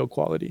video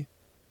quality.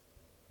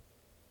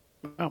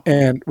 Wow.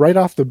 And right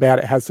off the bat,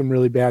 it has some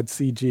really bad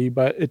CG,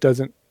 but it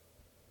doesn't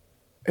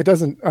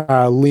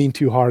lean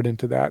too hard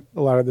into that.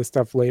 A lot of the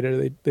stuff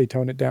later, they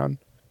tone it down.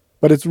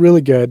 But it's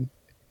really good.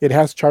 It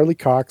has Charlie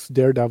Cox,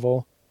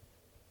 Daredevil,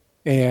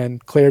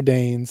 and Claire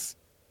Danes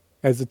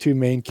as the two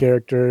main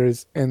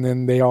characters. And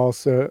then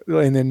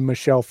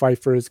Michelle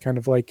Pfeiffer is kind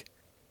of like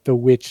the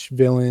witch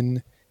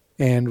villain.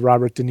 And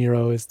Robert De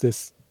Niro is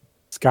this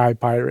sky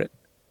pirate.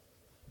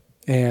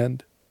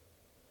 And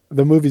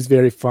the movie's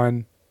very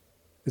fun.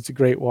 It's a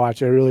great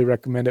watch. I really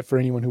recommend it for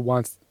anyone who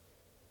wants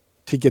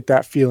to get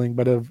that feeling,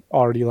 but have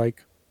already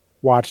like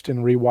watched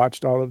and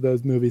rewatched all of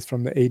those movies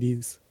from the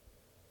 80s.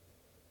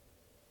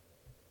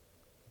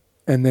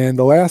 And then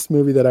the last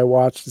movie that I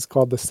watched is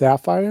called The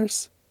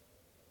Sapphires,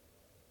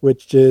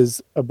 which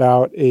is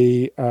about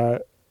a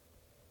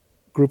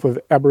group of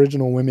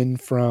Aboriginal women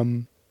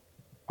from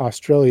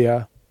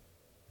Australia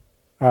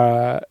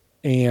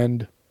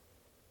and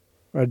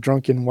a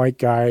drunken white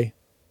guy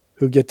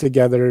who get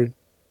together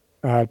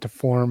to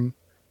form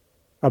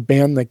a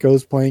band that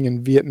goes playing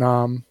in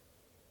Vietnam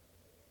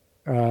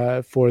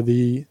for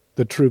the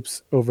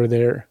troops over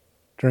there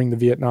during the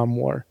Vietnam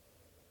War.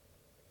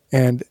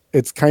 And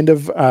it's kind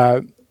of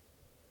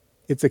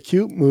it's a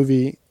cute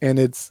movie, and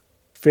it's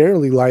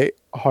fairly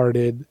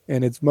lighthearted,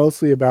 and it's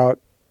mostly about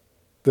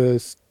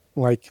the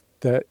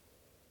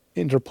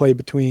interplay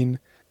between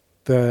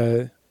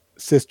the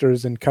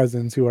sisters and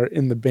cousins who are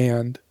in the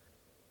band.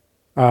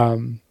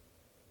 And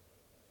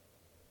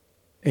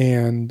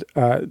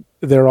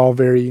they're all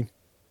very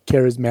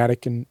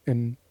charismatic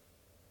and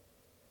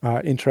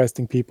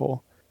interesting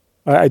people.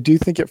 I do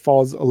think it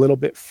falls a little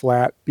bit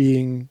flat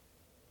being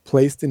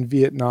placed in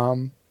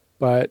Vietnam,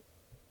 but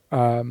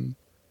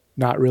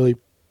not really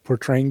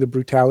portraying the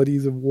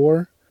brutalities of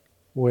war,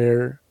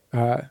 where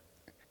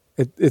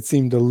it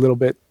seemed a little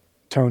bit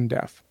tone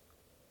deaf.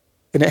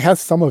 And it has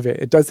some of it.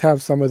 It does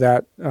have some of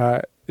that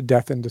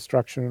death and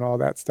destruction and all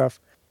that stuff,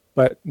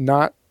 but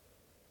not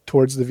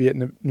towards the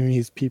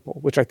Vietnamese people,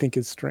 which I think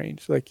is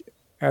strange. Like,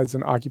 as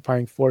an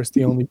occupying force,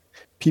 the only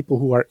people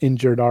who are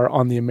injured are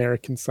on the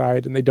American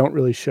side, and they don't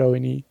really show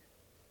any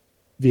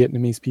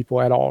Vietnamese people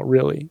at all,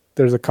 really.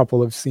 There's a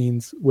couple of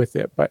scenes with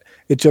it, but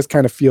it just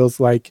kind of feels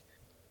like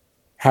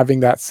having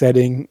that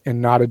setting and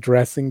not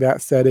addressing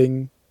that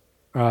setting.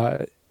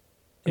 It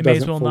may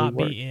as well not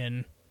be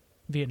in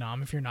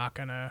Vietnam if you're not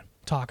going to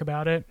talk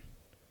about it.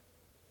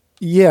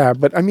 Yeah,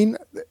 but I mean,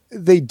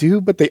 they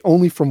do, but they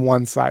only from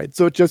one side.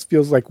 So it just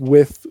feels like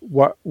with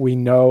what we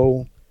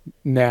know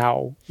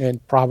now,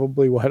 and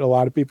probably what a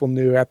lot of people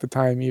knew at the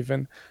time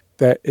even,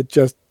 that it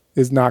just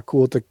is not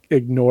cool to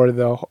ignore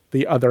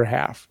the other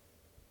half.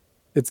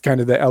 It's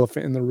kind of the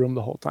elephant in the room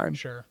the whole time.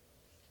 Sure.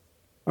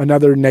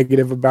 Another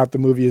negative about the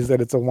movie is that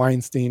it's a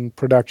Weinstein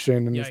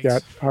production, and Yikes. It's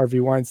got Harvey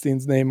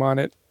Weinstein's name on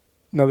it.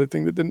 Another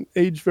thing that didn't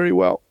age very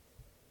well.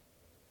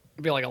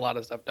 I feel like a lot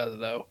of stuff does,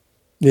 though.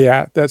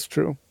 Yeah, that's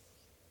true.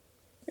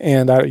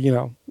 And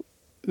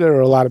there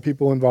are a lot of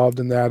people involved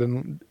in that,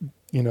 and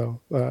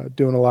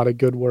doing a lot of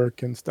good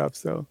work and stuff.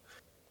 So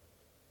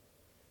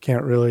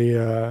can't really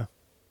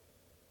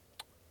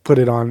put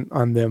it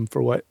on them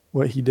for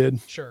what he did.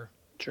 Sure.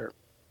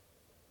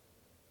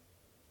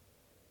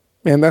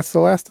 And that's the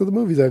last of the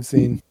movies I've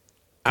seen.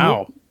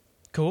 Ow.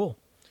 Cool.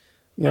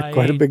 Yeah,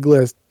 quite a big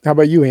list. How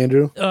about you,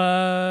 Andrew?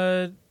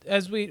 I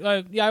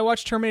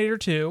watched Terminator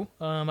 2.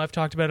 I've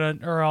talked about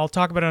it, or I'll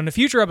talk about it on a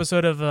future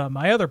episode of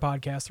my other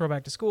podcast,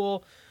 Throwback to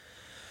School.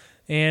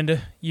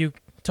 And you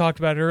talked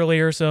about it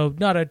earlier, so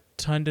not a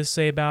ton to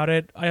say about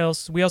it.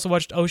 We also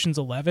watched Ocean's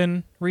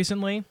 11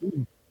 recently,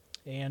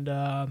 and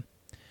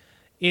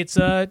it's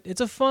a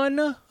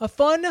fun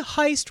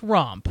heist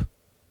romp.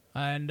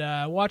 And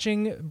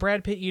watching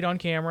Brad Pitt eat on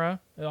camera,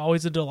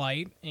 always a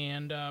delight.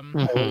 And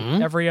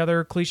every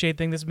other cliched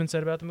thing that's been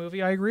said about the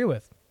movie, I agree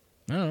with.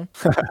 I don't know.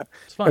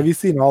 It's fun. Have you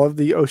seen all of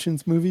the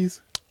Ocean's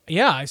movies?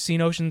 Yeah, I've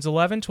seen Ocean's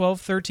 11,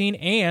 12, 13,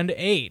 and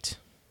 8.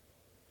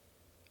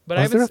 But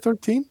Was there a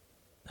 13?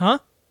 Huh?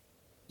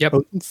 Yep.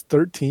 Ocean's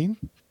 13?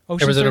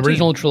 There was an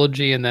original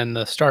trilogy and then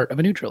the start of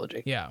a new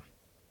trilogy. Yeah.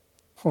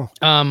 Huh.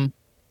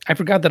 I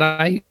forgot that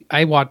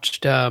I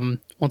watched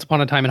Once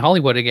Upon a Time in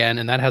Hollywood again,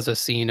 and that has a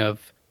scene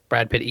of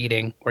Brad Pitt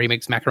eating where he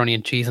makes macaroni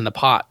and cheese in the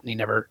pot, and he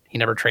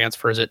never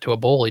transfers it to a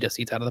bowl. He just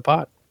eats out of the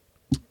pot.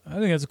 I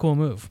think that's a cool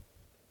move.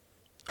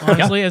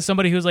 Honestly, as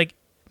somebody who's like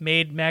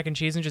made mac and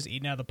cheese and just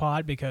eaten out of the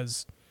pot,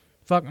 because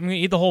fuck, I'm gonna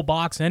eat the whole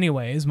box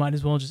anyways. Might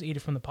as well just eat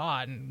it from the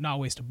pot and not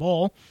waste a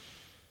bowl.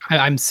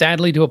 I'm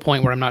sadly to a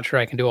point where I'm not sure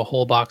I can do a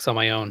whole box on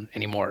my own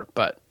anymore.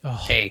 But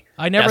hey,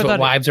 that's what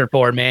wives are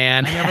for,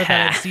 man. I never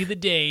thought I'd see the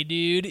day,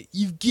 dude.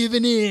 You've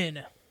given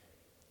in.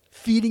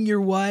 Feeding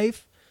your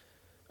wife.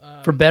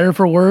 For better or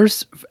for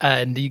worse,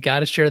 and you got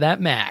to share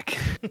that Mac.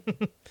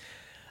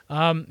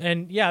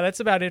 And yeah, that's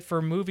about it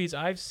for movies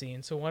I've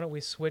seen. So why don't we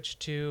switch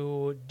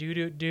to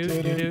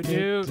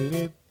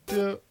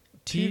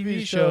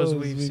TV shows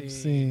we've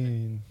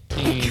seen.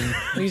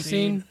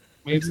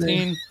 We've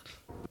seen.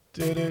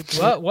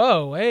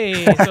 Whoa,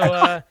 hey.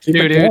 So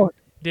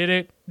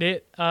did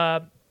it.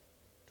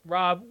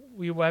 Rob,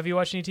 have you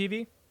watched any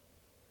TV?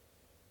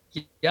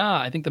 Yeah,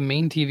 I think the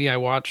main TV I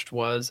watched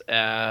was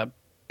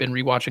been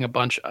rewatching a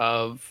bunch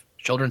of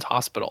Children's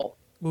Hospital.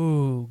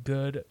 Ooh,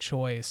 good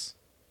choice.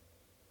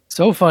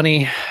 So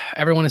funny.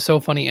 Everyone is so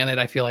funny in it.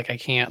 I feel like I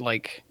can't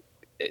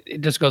it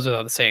just goes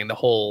without saying, the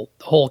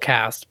whole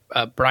cast.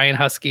 Brian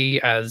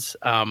Husky as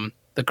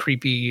the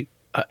creepy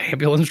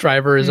ambulance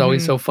driver is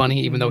always so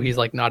funny, even though he's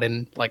not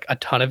in a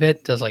ton of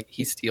it. Does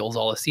he steals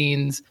all the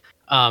scenes.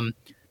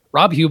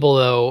 Rob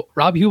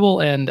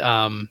Hubel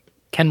and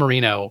Ken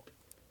Marino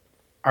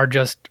are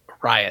just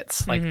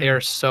riots. They are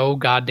so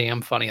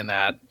goddamn funny in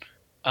that.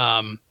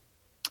 And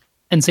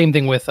same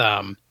thing with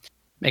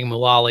Megan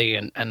Mullally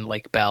and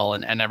Lake Bell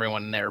and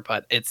everyone in there.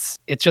 But it's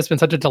just been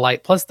such a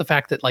delight. Plus the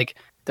fact that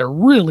they're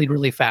really,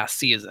 really fast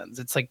seasons.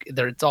 It's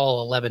it's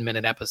all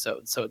 11-minute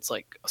episodes, so it's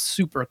a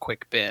super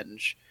quick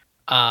binge.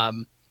 I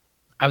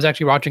I was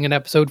actually watching an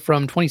episode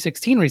from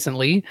 2016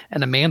 recently,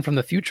 and a man from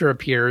the future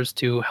appears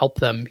to help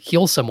them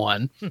heal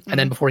someone. And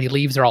then before he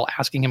leaves, they're all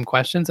asking him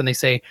questions, and they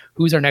say,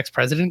 "Who's our next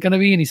president going to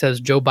be?" And he says,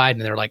 "Joe Biden."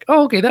 And they're like,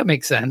 "Oh, okay, that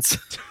makes sense."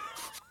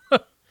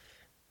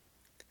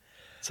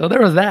 So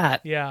there was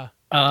that. Yeah.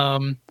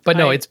 But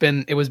no,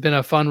 it was been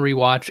a fun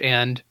rewatch,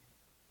 and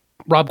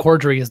Rob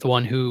Corddry is the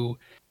one who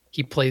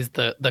he plays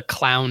the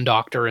clown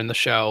doctor in the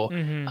show,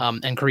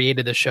 and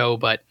created the show,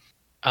 but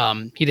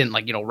he didn't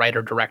write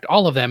or direct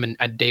all of them,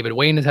 and David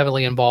Wayne is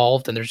heavily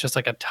involved, and there's just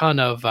like a ton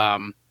of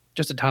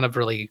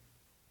really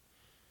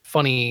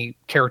funny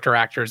character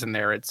actors in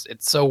there. It's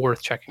so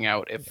worth checking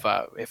out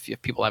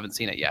if people haven't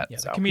seen it yet. Yeah,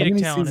 So. the How comedic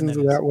many talent in seasons that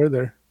of is that were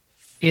there?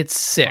 It's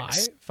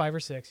 6. Five or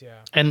six,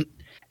 yeah.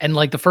 And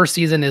like the first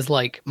season is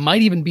like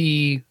might even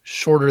be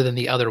shorter than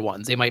the other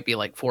ones. They might be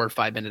like 4 or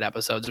 5 minute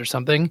episodes or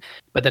something,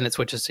 but then it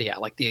switches to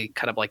like the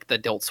kind of like the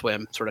Adult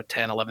Swim sort of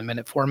 10-11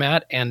 minute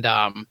format. And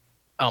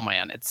oh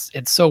man, it's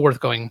so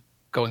worth going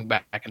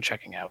back and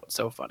checking out. It's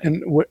so funny.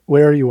 And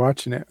where are you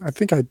watching it? I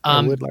think I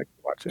would like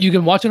to watch it. You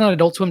can watch it on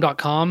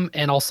adultswim.com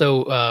and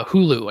also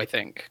Hulu, I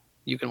think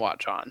you can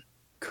watch on.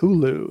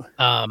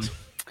 Hulu.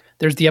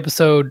 There's the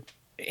episode.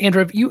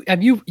 Andrew,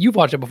 you've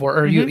watched it before,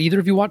 or either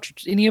of you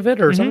watched any of it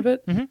or some of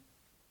it?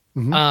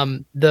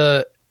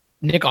 The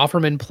Nick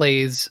Offerman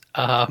plays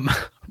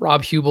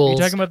Rob Hubel's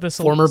talking about the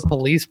former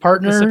police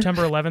partner. The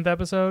September 11th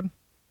episode.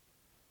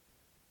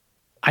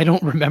 I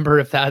don't remember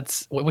if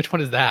that's which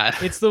one is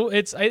that.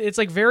 It's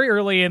like very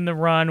early in the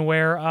run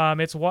where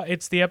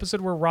it's the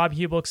episode where Rob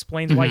Hubel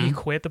explains why he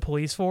quit the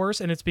police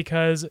force, and it's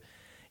because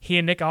he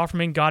and Nick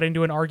Offerman got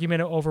into an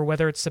argument over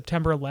whether it's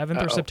September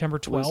 11th or September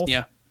 12th.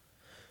 Yeah.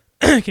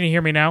 Can you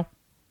hear me now?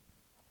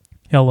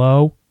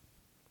 Hello?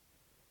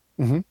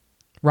 Mm-hmm.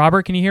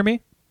 Robert, can you hear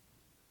me?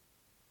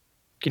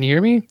 Can you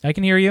hear me? I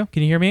can hear you.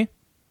 Can you hear me?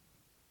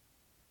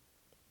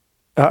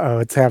 Uh-oh,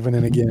 it's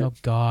happening again. Oh,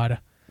 God.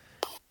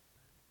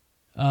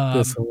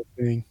 This whole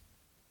thing.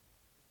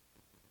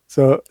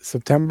 So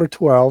September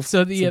 12th,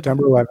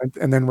 September 11th,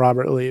 and then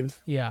Robert leaves.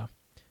 Yeah.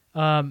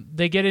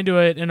 They get into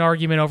an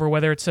argument over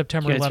whether it's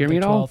September 11th hear me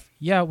or at 12th. all?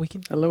 Yeah, we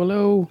can.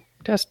 Hello.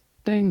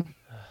 Testing.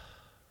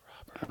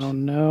 Oh,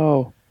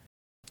 no.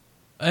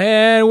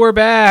 And we're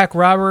back.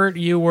 Robert,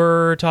 you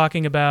were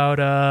talking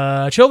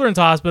about Children's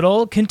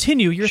Hospital.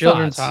 Continue your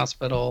Children's thoughts.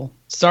 Hospital.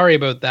 Sorry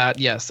about that.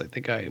 Yes, I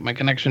think my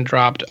connection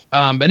dropped.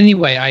 But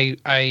anyway,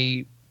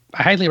 I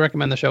highly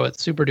recommend the show.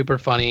 It's super duper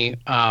funny.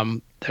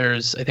 I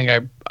think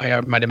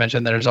I might have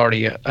mentioned there's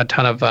already a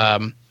ton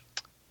of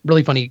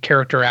really funny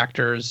character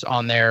actors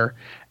on there.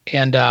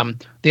 And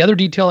the other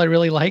detail I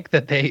really like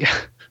that they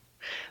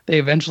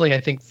eventually, I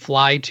think,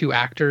 fly 2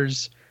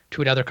 actors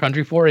to another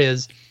country for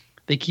is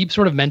they keep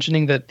sort of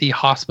mentioning that the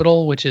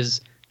hospital, which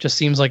just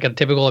seems like a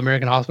typical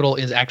American hospital,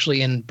 is actually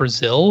in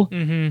Brazil.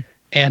 Mm-hmm.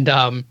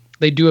 And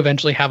they do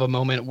eventually have a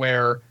moment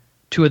where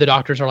 2 of the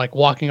doctors are like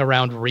walking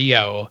around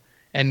Rio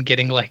and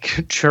getting like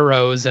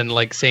churros and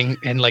like saying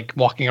and like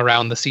walking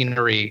around the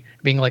scenery,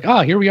 being like,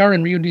 here we are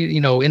in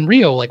Rio, in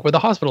Rio, like where the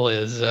hospital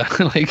is,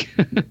 like,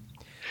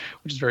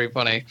 which is very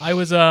funny. I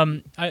was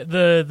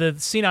the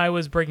scene I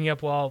was breaking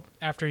up while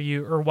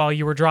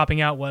you were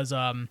dropping out was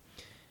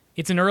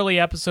it's an early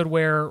episode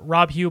where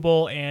Rob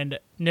Hubel and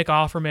Nick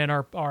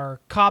Offerman are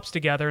cops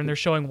together, and they're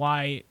showing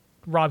why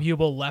Rob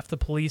Hubel left the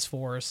police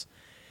force.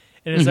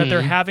 And is that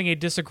they're having a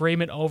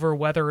disagreement over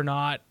whether or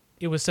not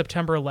it was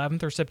September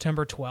 11th or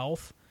September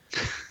 12th.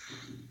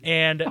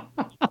 And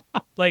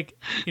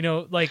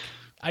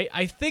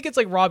I think it's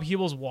like Rob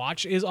Hubel's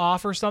watch is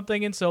off or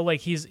something. And so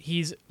like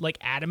he's like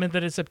adamant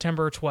that it's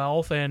September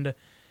 12th, and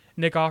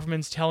Nick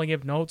Offerman's telling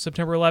him, no, it's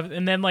September 11th.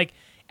 And then like,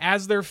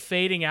 as they're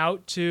fading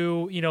out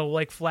to,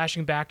 like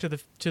flashing back to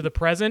the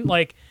present,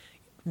 like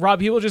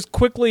Rob Hubel just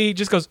quickly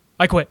just goes,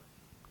 I quit.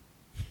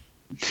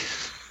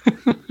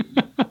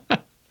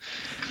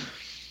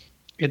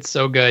 It's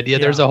so good. Yeah,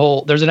 there's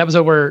an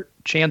episode where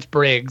Chance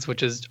Briggs,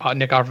 which is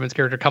Nick Offerman's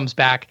character, comes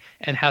back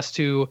and has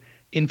to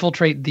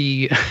infiltrate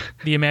the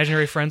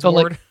imaginary friends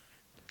ward.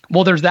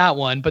 Well, there's that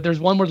one, but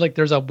there's one where like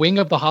there's a wing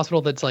of the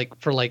hospital that's like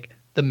for like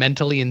the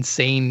mentally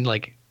insane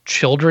like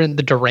children,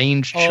 the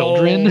deranged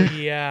children. Oh,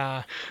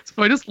 yeah.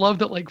 So I just love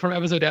that like from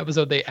episode to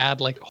episode they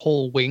add like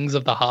whole wings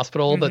of the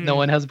hospital that no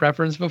one has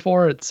referenced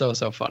before. It's so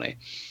funny.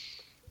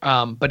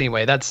 But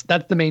anyway, that's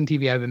the main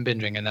TV I've been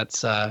binging, and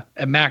that's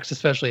at Max,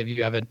 especially if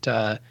you haven't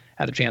had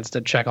a chance to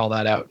check all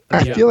that out.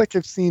 I feel like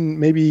I've seen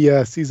maybe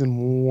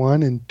season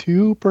 1 and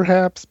 2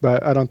 perhaps,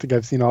 but I don't think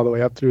I've seen all the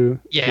way up through.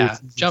 Yeah,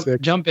 through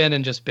jump in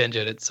and just binge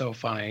it. It's so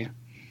funny.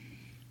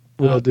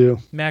 Will do.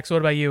 Max, what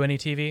about you? Any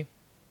TV?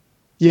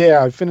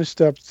 Yeah, I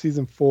finished up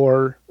season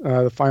 4,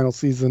 the final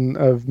season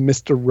of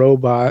Mr.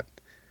 Robot,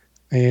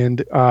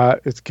 and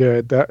it's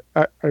good. That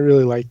I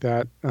really like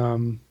that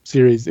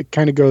series. It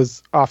kind of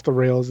goes off the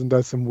rails and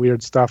does some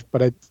weird stuff,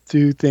 but I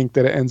do think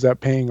that it ends up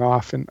paying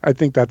off, and I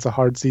think that's a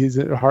hard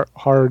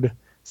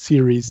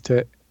series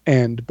to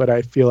end, but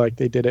I feel like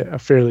they did a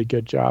fairly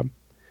good job.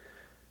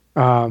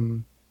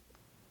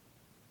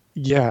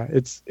 Yeah,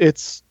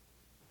 it's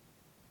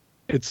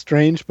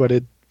strange, but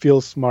it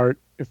feels smart.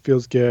 It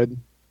feels good,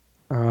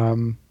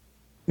 and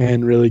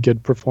really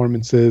good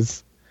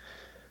performances.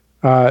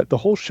 The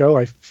whole show,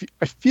 I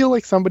feel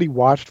like somebody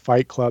watched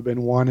Fight Club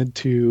and wanted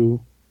to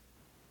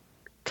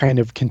kind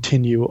of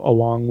continue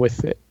along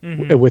with it,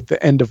 with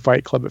the end of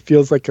Fight Club. It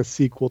feels like a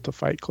sequel to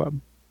Fight Club.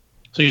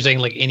 So you're saying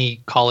like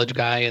any college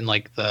guy in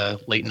like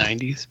the late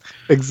 90s?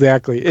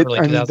 Exactly. Early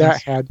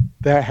 2000s?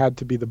 That had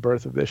to be the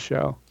birth of this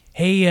show.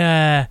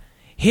 Hey,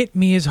 hit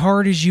me as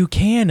hard as you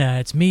can.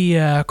 It's me,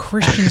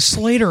 Christian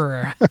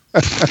Slater.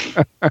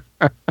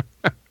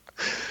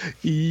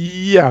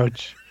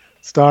 Youch.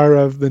 Star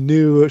of the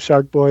new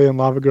Shark Boy and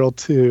Lava Girl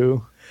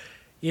 2.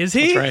 Is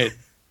he? That's right.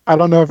 I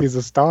don't know if he's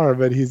a star,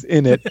 but he's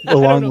in it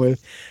along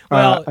with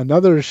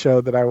another show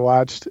that I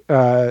watched,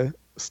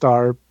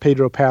 star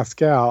Pedro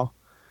Pascal,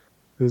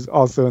 who's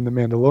also in The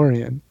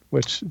Mandalorian,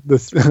 which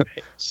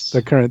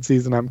the current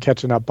season I'm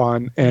catching up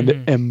on,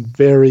 and am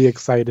very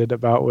excited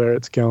about where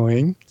it's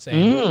going.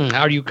 Same.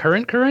 Are you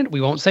current? We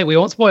won't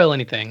spoil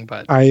anything,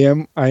 but I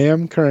am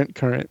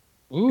current.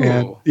 Ooh.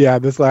 And yeah,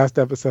 this last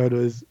episode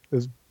was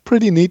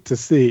pretty neat to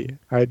see,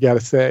 I gotta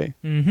say.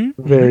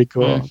 Very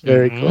cool.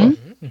 Very cool.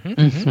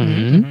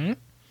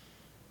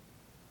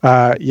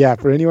 Yeah,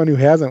 for anyone who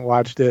hasn't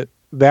watched it,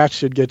 that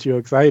should get you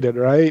excited,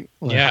 right?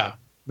 Yeah.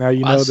 Now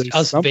you know there's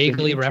us something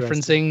vaguely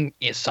referencing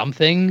is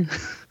something.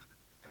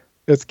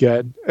 It's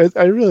good.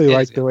 I really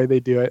like the way they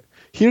do it.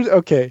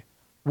 Okay.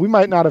 We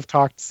might not have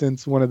talked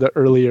since one of the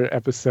earlier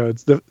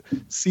episodes. The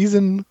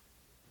season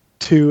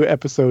 2,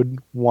 episode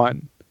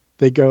 1.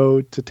 They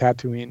go to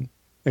Tatooine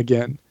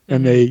again,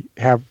 and they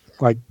have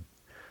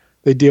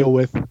they deal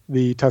with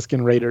the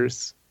Tusken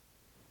Raiders.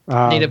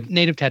 Native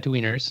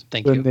Tatooiners.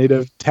 Thank you. The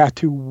native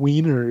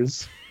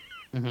Tatooiners.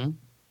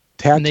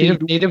 Native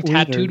wieners.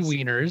 tattooed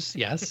wieners.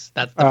 Yes,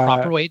 that's the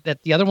proper way.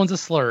 That the other one's a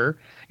slur.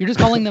 You're just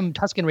calling them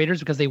Tusken Raiders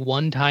because they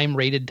one time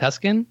raided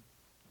Tusken.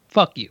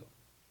 Fuck you.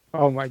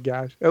 Oh my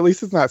gosh! At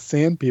least it's not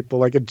sand people,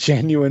 like a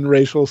genuine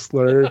racial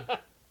slur.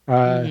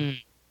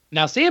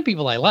 Now, sand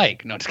people I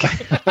like. No, just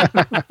kidding.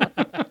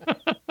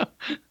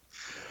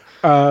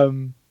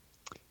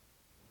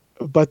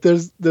 But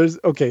there's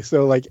okay.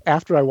 So like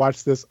after I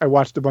watched this, I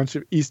watched a bunch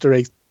of Easter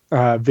egg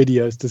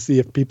videos to see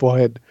if people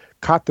had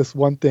caught this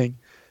one thing.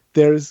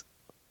 There's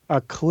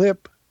a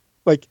clip,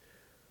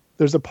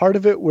 there's a part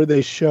of it where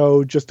they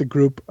show just a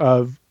group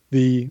of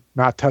the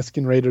not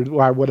Tusken Raiders,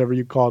 whatever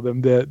you call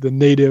them, the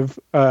native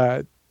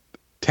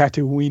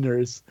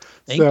Tatooiners.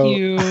 Thank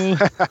you.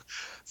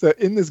 So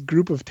in this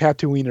group of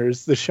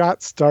Tatooiners, the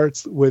shot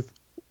starts with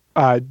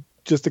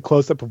just a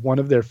close up of one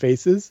of their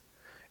faces,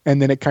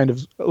 and then it kind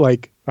of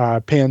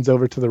pans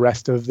over to the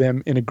rest of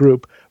them in a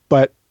group.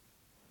 But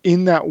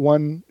in that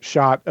one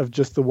shot of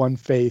just the one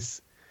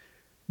face,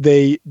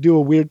 they do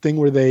a weird thing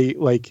where they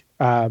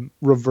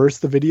reverse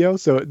the video.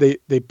 So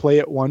they play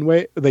it one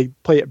way, they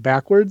play it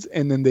backwards,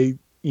 and then they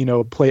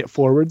play it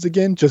forwards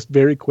again, just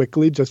very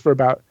quickly, just for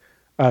about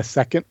a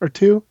second or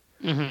two.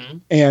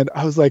 And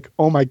I was like,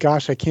 oh my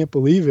gosh, I can't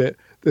believe it.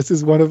 This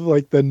is one of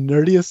the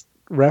nerdiest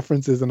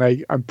references, and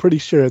I'm pretty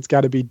sure it's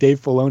got to be Dave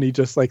Filoni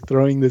just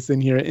throwing this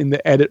in here in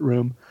the edit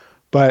room.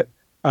 But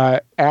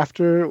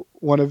after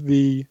one of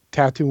the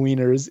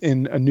Tatooiners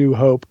in A New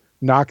Hope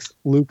knocks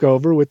Luke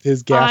over with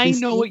his gaffy I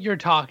know stick, what you're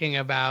talking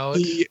about.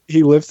 He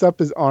lifts up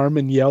his arm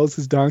and yells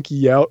his donkey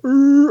yell.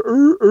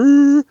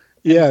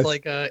 Yes,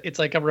 it's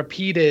like a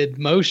repeated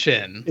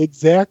motion.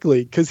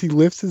 Exactly, because he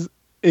lifts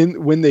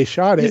when they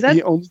shot it,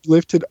 he only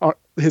lifted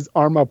his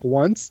arm up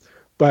once,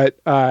 but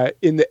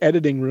in the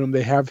editing room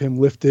they have him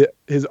lift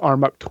his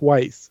arm up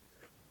twice.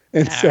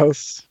 And so,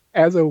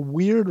 as a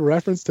weird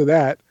reference to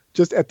that,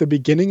 just at the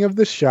beginning of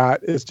the shot,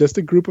 it's just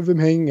a group of them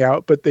hanging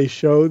out, but they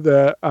show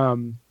the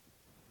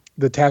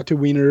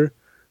Tatooiner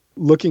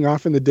looking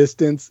off in the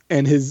distance,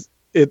 and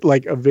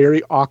a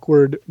very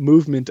awkward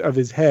movement of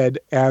his head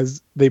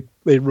as they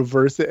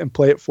reverse it and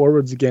play it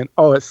forwards again.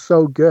 Oh, it's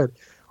so good.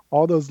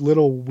 All those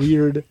little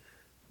weird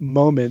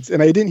moments.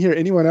 And I didn't hear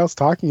anyone else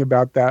talking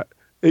about that.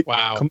 It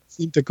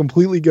seemed to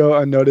completely go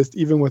unnoticed,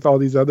 even with all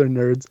these other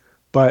nerds,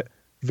 but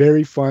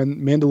very fun.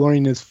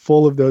 Mandalorian is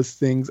full of those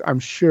things. I'm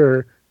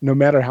sure no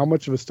matter how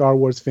much of a Star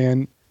Wars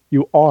fan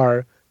you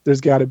are,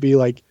 there's got to be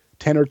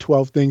 10 or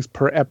 12 things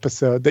per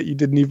episode that you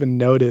didn't even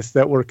notice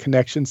that were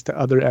connections to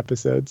other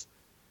episodes.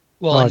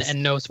 Well,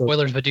 and no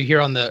spoilers, but do you hear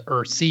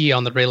see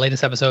on the very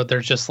latest episode,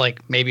 there's just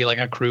maybe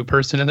a crew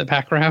person in the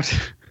background?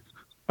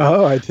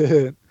 Oh, I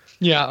did.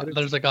 Yeah,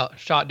 there's a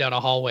shot down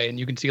a hallway, and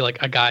you can see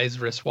a guy's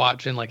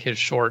wristwatch in his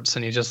shorts,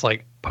 and he's just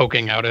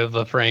poking out of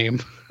the frame.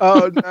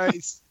 Oh,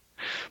 nice.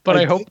 But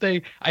I hope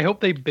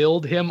they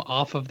build him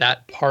off of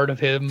that part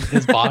of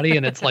his body,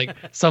 and it's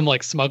some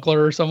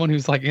smuggler or someone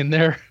who's in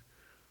there.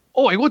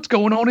 Oi, what's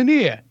going on in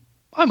here?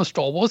 I'm a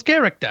Star Wars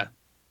character.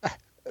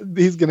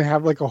 He's gonna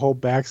have a whole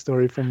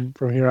backstory from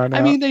here on out.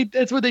 I mean,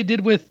 that's what they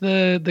did with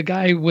the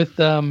guy with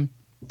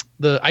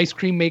the ice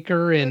cream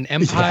maker and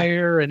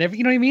Empire and every,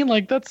 you know what I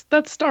mean?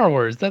 That's Star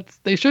Wars.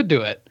 They should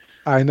do it.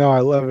 I know, I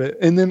love it.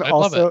 And then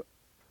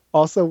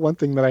also one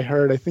thing that I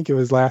heard, I think it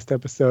was last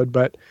episode,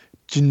 but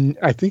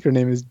I think her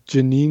name is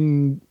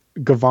Janine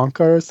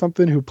Gavanka or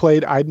something, who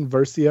played Iden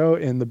Versio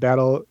in the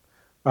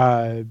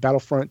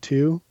Battlefront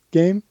 2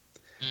 game.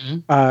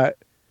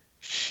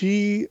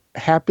 She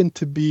happened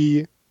to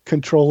be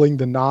controlling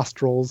the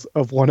nostrils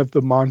of one of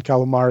the Mon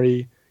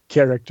Calamari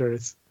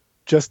characters,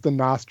 just the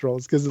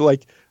nostrils, because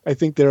like I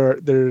think there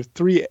are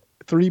three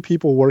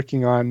people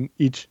working on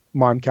each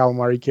Mon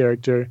Calamari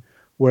character,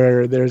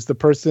 where there's the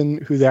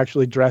person who's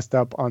actually dressed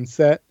up on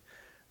set,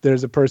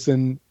 there's a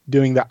person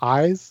doing the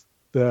eyes,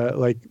 the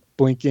like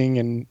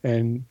blinking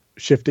and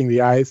shifting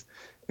the eyes,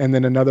 and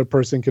then another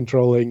person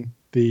controlling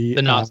the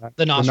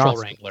nostril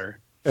wrangler.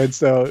 And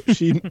so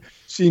she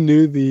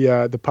knew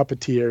the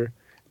puppeteer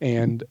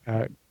and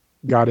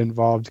got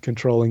involved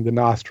controlling the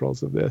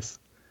nostrils of this.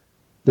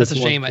 That's a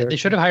shame. They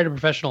should have hired a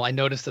professional. I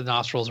noticed the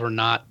nostrils were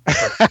not.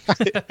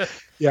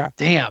 Yeah.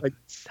 Damn. Like,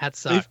 that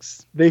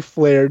sucks. They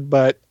flared,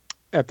 but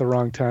at the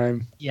wrong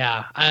time.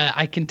 Yeah.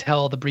 I can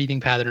tell the breathing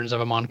patterns of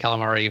a Mon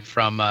Calamari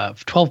from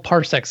 12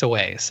 parsecs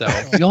away. So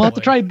you'll have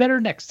to try better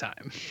next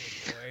time.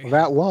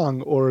 That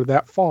long or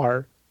that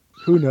far.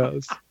 Who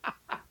knows?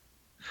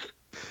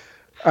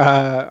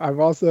 I've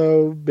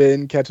also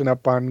been catching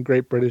up on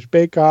Great British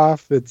Bake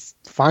Off. It's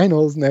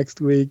finals next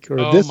week,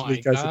 or this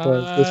week, I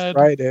suppose, this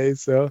Friday.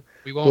 So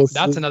we won't.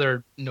 That's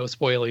another no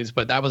spoilies,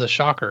 but that was a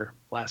shocker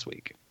last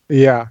week.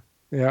 Yeah,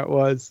 it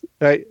was.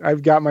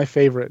 I've got my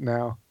favorite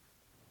now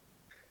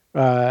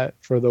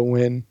for the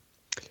win.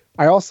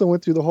 I also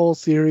went through the whole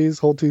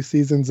 2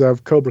 seasons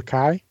of Cobra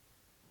Kai.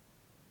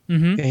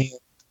 And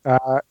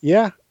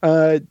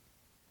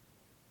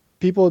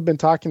people have been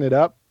talking it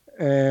up.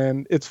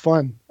 And it's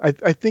fun.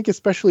 I think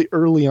especially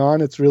early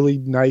on, it's really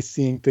nice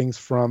seeing things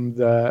from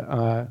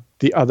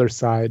the other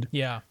side.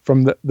 Yeah.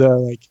 From the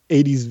like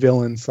 80s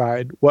villain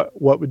side.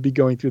 What would be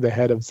going through the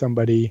head of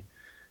somebody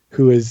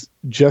who is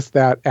just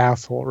that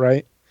asshole,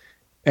 right?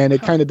 And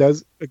it kind of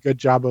does a good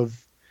job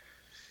of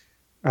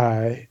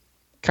kind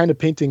of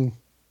painting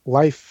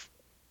life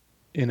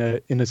in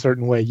a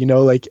certain way. You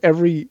know, like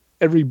every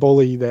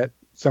bully that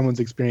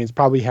someone's experienced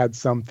probably had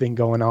something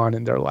going on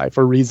in their life,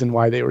 a reason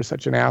why they were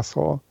such an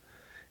asshole.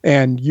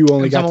 And you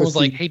only got to see...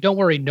 like, hey, don't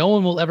worry, no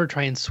one will ever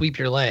try and sweep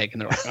your leg.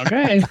 And they're like,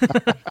 okay.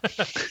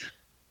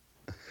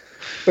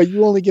 But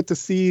you only get to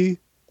see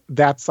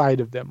that side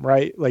of them,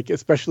 right? Like,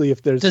 especially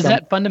if there's... Does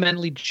that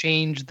fundamentally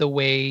change the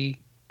way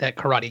that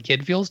Karate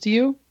Kid feels to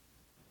you?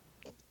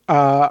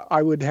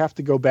 I would have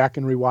to go back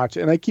and rewatch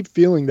it. And I keep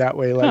feeling that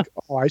way, like,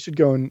 I should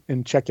go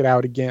and check it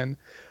out again.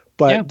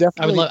 But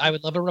definitely... I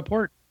would love a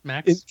report,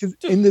 Max.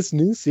 In this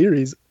new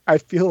series, I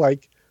feel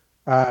like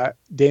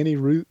Danny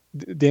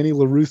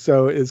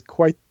LaRusso is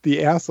quite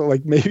the asshole,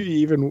 like maybe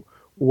even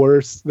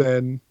worse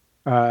than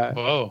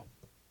whoa.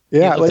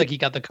 Yeah, it looks like he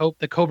got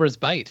the cobra's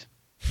bite.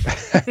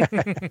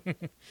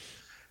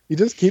 He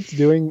just keeps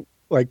doing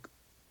like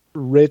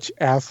rich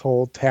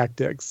asshole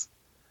tactics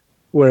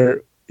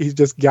where he's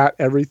just got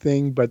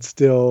everything but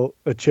still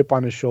a chip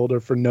on his shoulder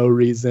for no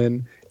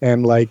reason,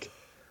 and like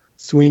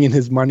swinging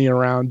his money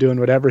around, doing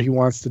whatever he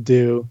wants to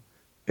do.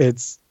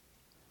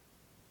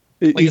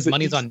 Like his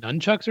money's on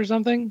nunchucks or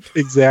something?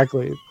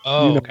 Exactly.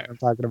 Oh, you know okay. what I'm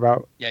talking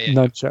about. Yeah.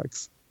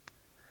 Nunchucks.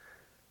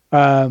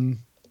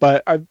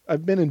 But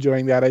I've been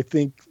enjoying that. I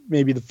think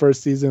maybe the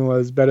first season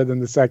was better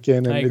than the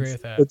second, and I agree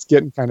with that. It's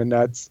getting kind of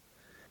nuts.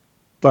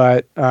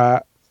 But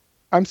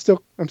I'm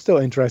still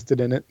interested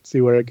in it.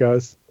 See where it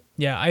goes.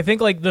 Yeah, I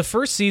think like the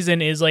first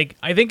season is like,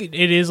 I think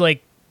it is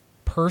like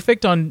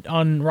perfect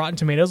on Rotten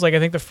Tomatoes. Like I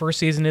think the first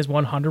season is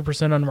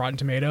 100% on Rotten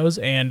Tomatoes,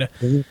 and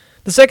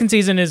the second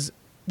season is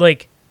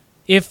like,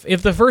 if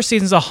the first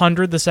season's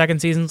 100, the second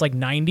season's like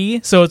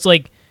 90. So it's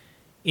like,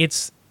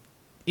 it's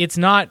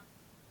not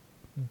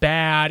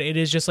bad. It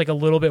is just like a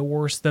little bit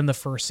worse than the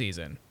first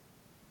season.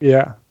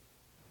 Yeah.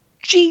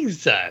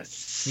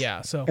 Jesus.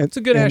 Yeah. So it's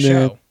a good ass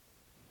show.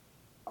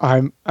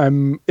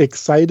 I'm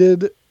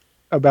excited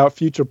about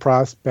future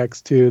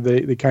prospects too.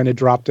 They kind of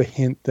dropped a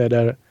hint that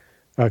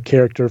a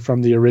character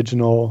from the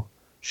original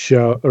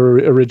show or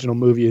original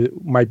movie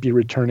might be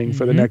returning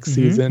for the next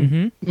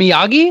season.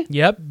 Miyagi?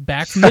 Yep,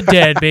 back from the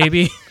dead,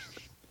 baby.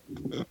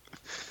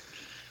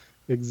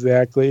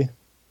 Exactly.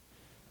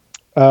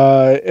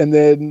 And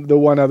then the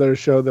one other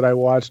show that I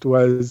watched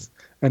was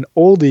an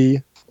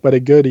oldie but a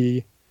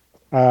goodie,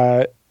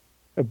 a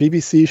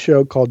BBC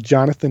show called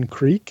Jonathan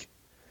Creek,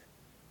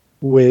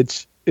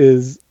 which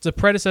is it's a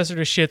predecessor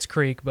to Schitt's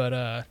Creek, but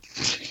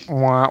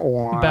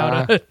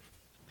about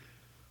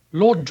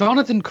Lord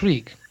Jonathan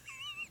Creek.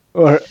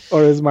 Or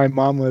as my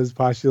mom was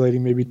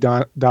postulating, maybe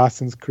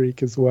Dawson's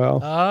Creek as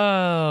well.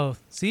 Oh,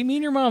 see, me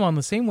and your mom on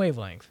the same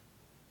wavelength.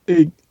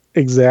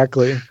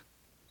 Exactly.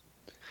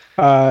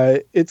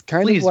 It's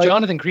kind Please, of like...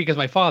 Jonathan Creek is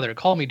my father.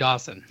 Call me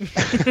Dawson.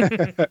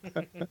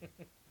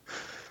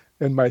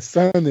 And my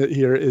son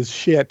here is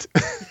shit.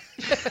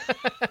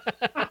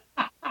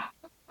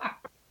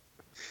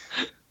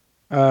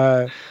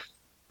 But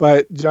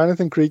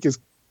Jonathan Creek is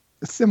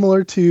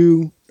similar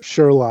to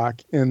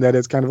Sherlock in that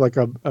it's kind of like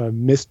a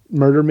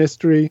murder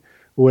mystery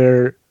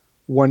where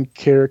one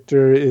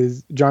character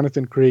is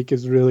Jonathan Creek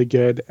is really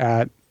good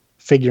at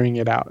figuring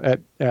it out,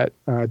 at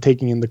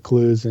taking in the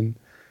clues and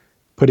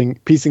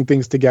piecing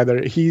things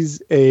together.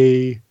 He's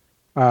an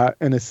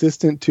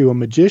assistant to a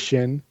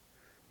magician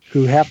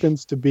who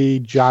happens to be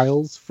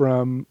Giles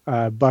from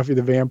Buffy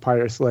the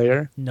Vampire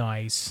Slayer.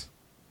 Nice.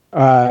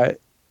 And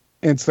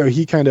so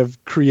he kind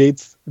of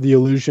creates the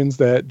illusions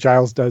that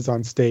Giles does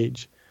on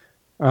stage.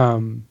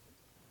 And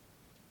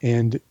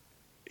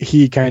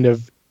he kind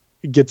of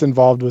gets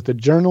involved with a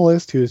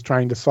journalist who is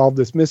trying to solve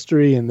this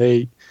mystery, and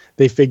they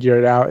figure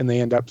it out, and they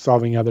end up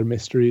solving other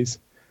mysteries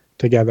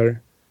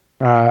together.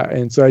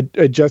 And so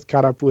I just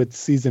caught up with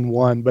season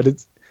 1, but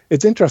it's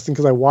interesting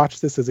because I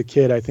watched this as a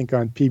kid, I think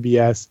on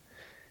PBS,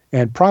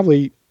 and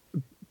probably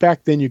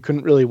back then you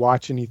couldn't really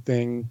watch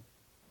anything,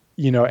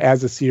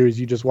 as a series.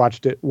 You just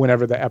watched it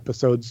whenever the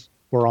episodes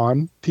were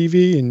on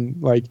TV,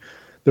 and like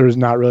there was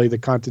not really the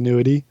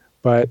continuity.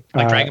 But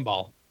like Dragon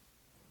Ball.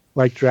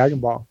 Like Dragon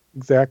Ball,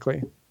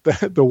 exactly.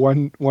 The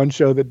one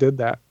show that did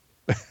that.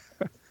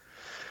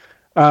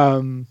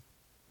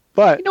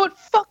 But you know what?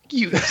 Fuck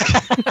you.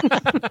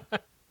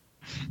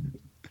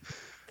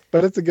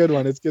 But it's a good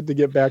one. It's good to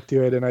get back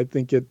to it, and I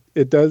think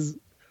it does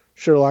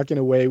Sherlock in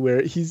a way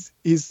where he's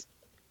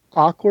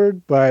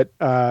awkward, but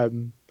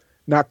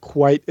not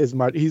quite as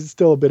much. He's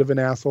still a bit of an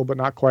asshole, but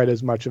not quite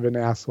as much of an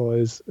asshole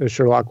as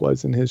Sherlock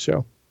was in his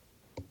show.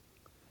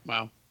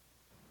 Wow.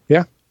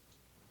 Yeah.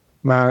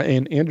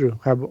 And Andrew,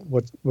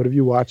 what have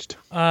you watched?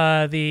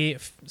 The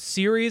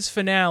series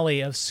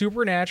finale of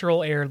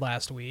Supernatural aired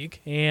last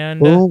week,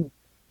 and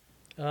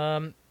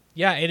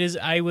yeah, it is.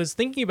 I was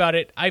thinking about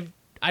it. I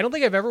don't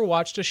think I've ever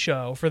watched a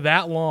show for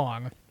that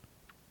long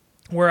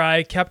where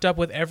I kept up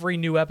with every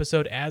new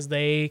episode as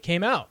they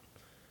came out.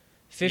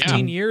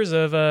 15 years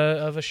of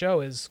a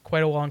show is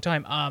quite a long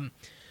time.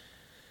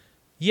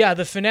 Yeah,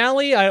 the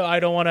finale, I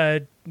don't want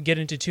to get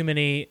into too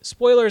many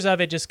spoilers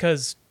of it just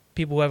because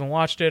people who haven't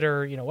watched it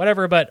or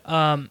whatever, but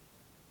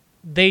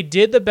they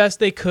did the best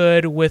they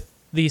could with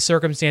the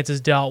circumstances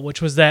dealt,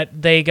 which was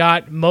that they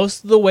got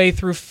most of the way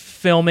through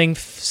filming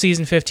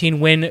season 15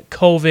 when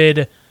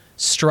COVID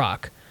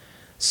struck.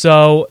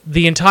 So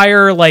the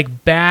entire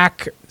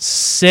back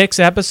 6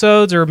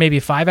 episodes or maybe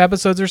 5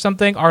 episodes or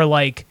something are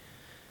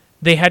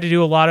they had to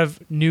do a lot of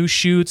new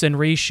shoots and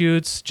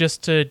reshoots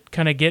just to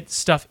kind of get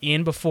stuff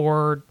in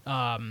before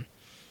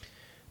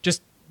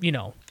just in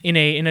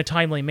a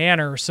timely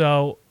manner.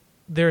 So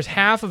there's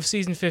half of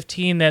season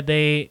 15 that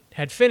they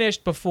had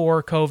finished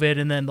before COVID,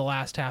 and then the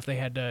last half they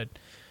had to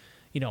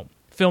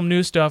film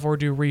new stuff or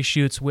do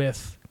reshoots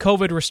with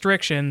COVID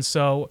restrictions.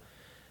 So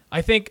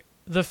I think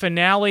the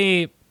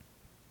finale,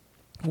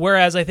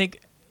 whereas I think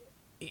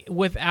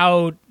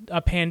without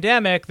a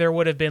pandemic, there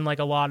would have been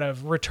a lot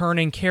of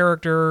returning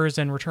characters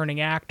and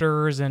returning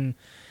actors and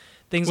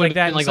things like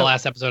that. The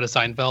last episode of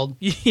Seinfeld.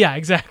 Yeah,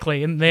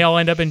 exactly. And they all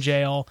end up in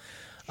jail.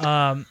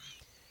 Hell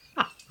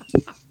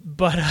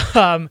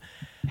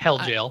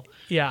jail.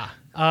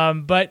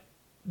 But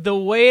the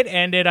way it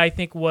ended, I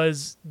think,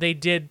 was they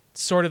did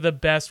sort of the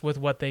best with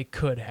what they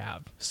could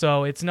have.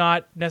 So it's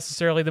not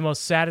necessarily the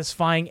most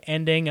satisfying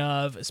ending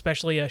of,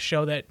 especially a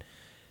show that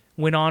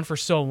went on for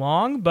so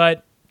long,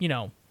 but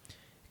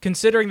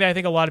considering that I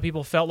think a lot of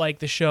people felt like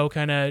the show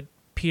kind of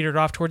petered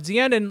off towards the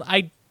end, and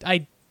I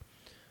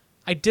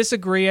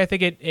disagree. I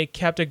think it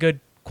kept a good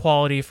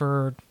quality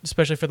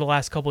especially for the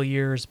last couple of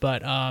years,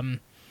 but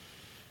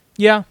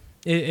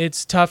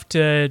it's tough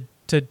to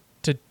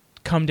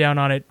come down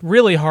on it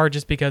really hard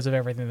just because of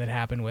everything that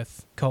happened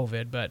with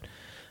COVID. But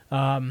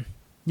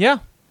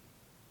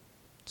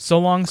so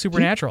long,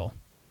 Supernatural.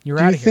 You're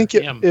out of here. Do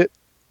you think it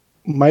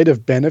might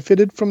have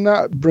benefited from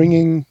not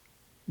bringing,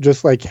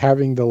 just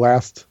having the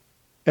last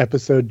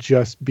episode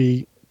just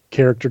be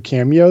character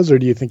cameos, or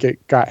do you think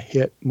it got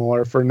hit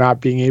more for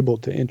not being able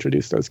to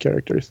introduce those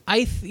characters?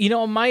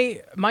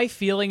 My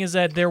feeling is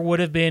that it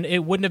wouldn't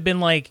have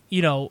been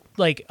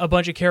a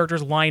bunch of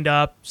characters lined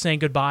up saying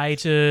goodbye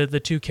to the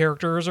 2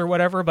 characters or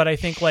whatever, but I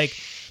think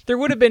there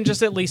would have been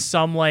just at least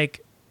some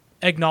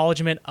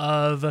acknowledgement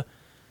of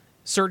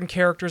certain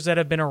characters that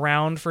have been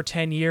around for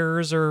 10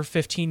 years or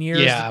 15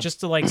 years,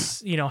 just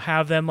to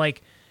have them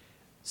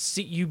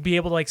you'd be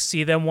able to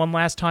see them one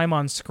last time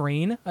on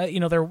screen. I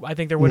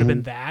think there would have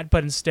been that,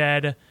 but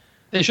instead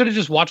they should have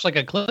just watched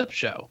a clip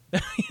show.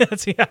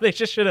 They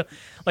just should have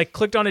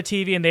clicked on a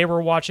TV and they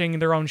were watching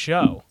their own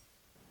show.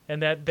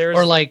 And that there's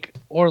or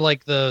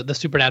the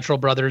Supernatural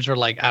brothers are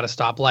at a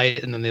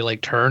stoplight and then they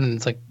turn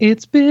and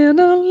it's been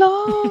a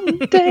long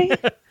day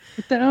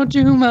without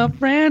you, my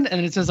friend,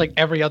 and it says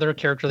every other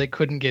character they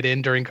couldn't get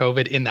in during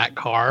COVID in that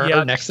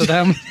car next to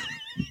them.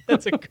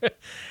 That's a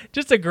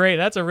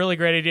really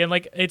great idea.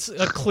 And it's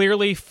a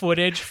clearly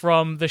footage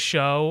from the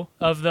show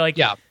of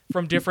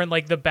from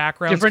different the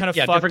backgrounds kind of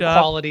fucked different up.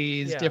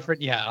 Qualities,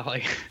 different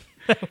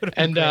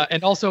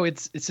and also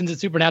it's since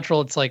it's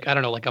Supernatural, it's I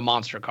don't know, a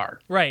monster car.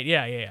 Right,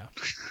 yeah.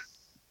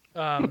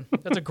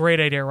 That's a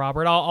great idea,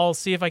 Robert. I'll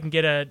see if I can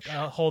get a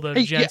hold of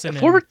Jensen.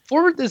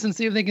 Forward this and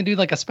see if they can do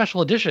a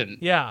special edition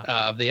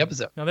of the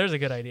episode. No, there's a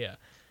good idea.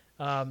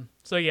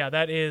 So yeah,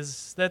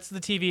 that's the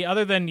TV.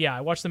 Other than, yeah,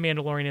 I watched The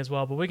Mandalorian as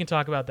well, but we can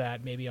talk about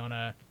that maybe on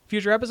a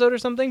future episode or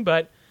something.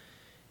 But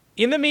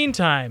in the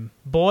meantime,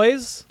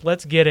 boys,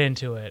 let's get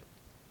into it.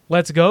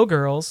 Let's go,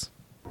 girls.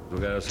 We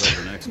got ourselves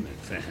an X-Men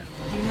fan.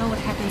 Do you know what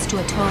happens to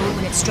a toad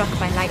when it's struck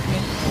by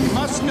lightning? We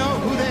must know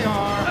who they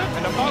are,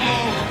 and above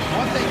all,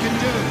 what they can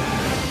do.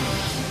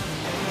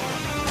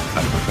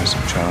 I'm Professor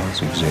Charles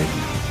Xavier.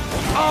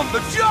 I'm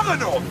the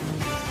Juggernaut!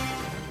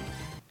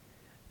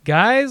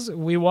 Guys,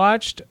 we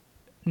watched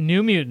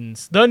New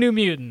Mutants. The New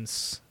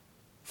Mutants.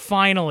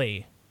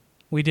 Finally,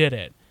 we did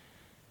it.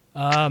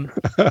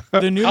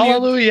 The New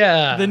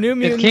Hallelujah! The New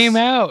Mutants It came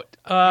out.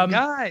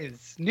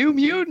 Guys, New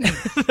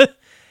Mutants.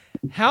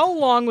 How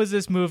long was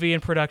this movie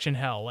in production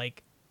hell?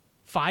 Like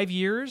 5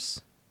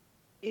 years?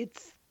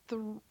 It's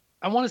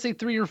I want to say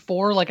 3 or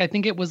 4. Like I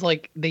think it was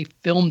like they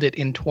filmed it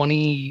in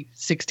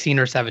 2016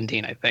 or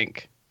 17. I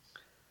think.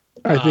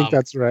 I think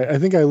that's right. I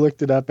think I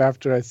looked it up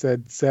after I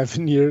said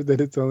 7 years,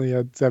 that it's only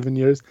had 7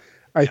 years.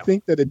 I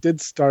think that it did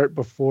start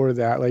before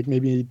that, like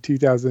maybe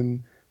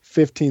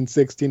 2015,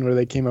 16, where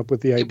they came up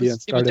with the idea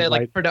and started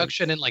like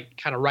production and like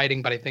kind of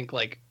writing, but I think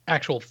like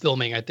actual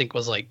filming, I think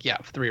was like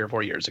 3 or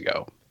 4 years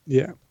ago.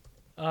 Yeah.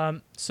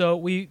 So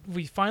we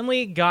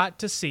finally got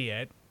to see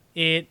it.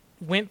 It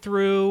went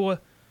through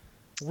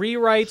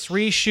rewrites,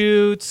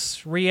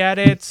 reshoots,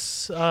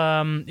 re-edits.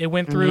 It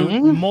went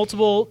through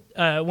multiple.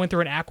 Went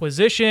through an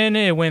acquisition.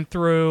 It went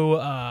through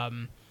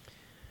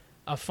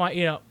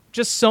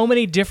just so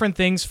many different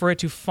things for it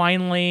to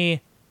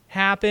finally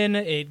happen.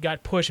 It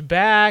got pushed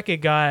back. It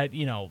got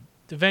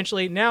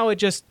eventually. Now it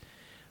just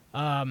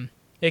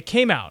it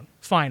came out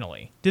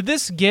finally. Did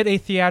this get a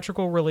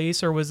theatrical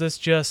release, or was this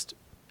just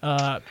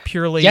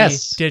purely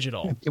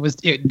digital?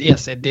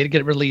 Yes, it did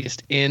get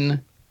released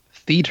in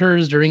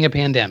theaters during a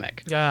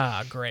pandemic.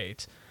 Ah,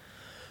 great.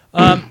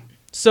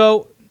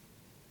 So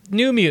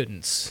New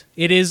Mutants.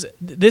 This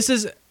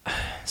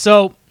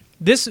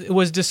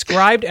was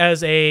described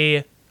as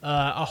a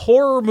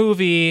horror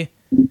movie,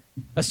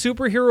 a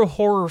superhero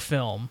horror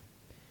film,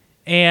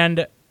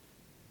 and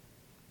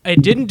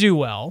it didn't do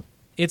well.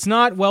 It's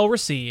not well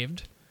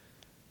received.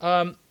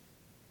 And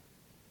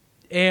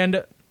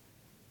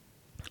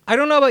I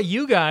don't know about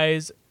you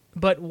guys,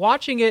 but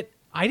watching it,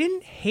 I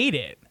didn't hate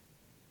it.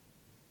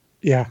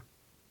 Yeah.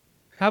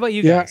 How about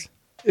you guys?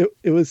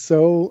 It was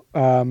so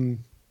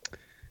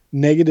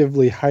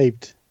negatively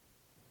hyped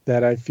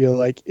that I feel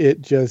like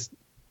it just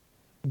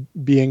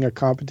being a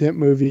competent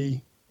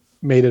movie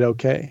made it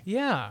okay.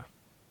 Yeah.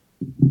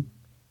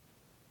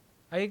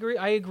 I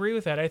agree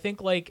with that. I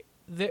think like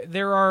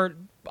there are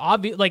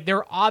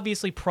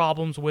obviously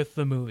problems with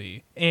the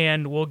movie,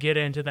 and we'll get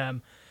into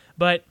them.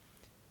 But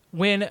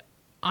when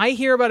I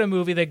hear about a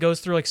movie that goes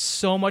through like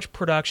so much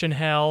production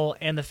hell,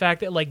 and the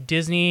fact that like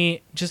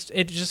Disney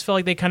it just felt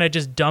like they kind of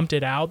just dumped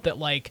it out, that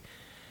like,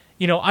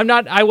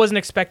 I wasn't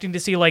expecting to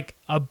see like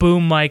a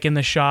boom mic in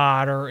the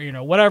shot or,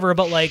 whatever,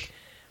 but like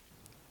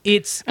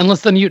it's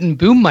unless the mutant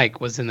boom mic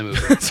was in the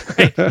movie.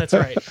 That's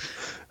right.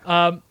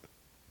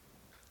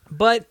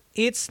 But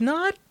it's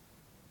not,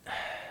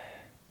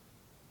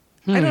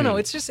 I don't know.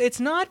 It's just,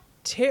 it's not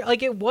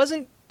like it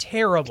wasn't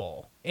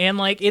terrible. And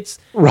like it's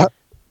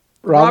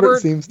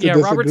Robert seems to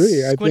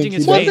disagree. I think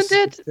his face. Wasn't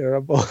it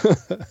terrible?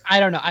 I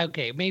don't know.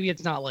 Okay, maybe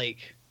it's not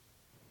like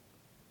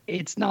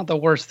it's not the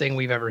worst thing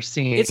we've ever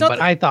seen, but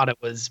I thought it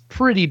was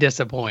pretty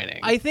disappointing.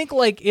 I think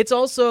like it's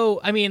also,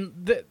 I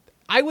mean,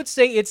 I would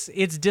say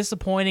it's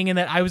disappointing in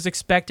that I was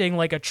expecting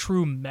like a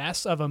true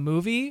mess of a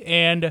movie,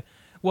 and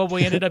what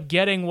we ended up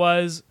getting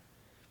was,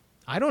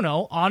 I don't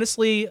know,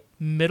 honestly,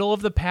 middle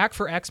of the pack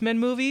for X-Men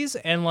movies,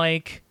 and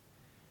like,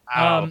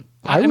 I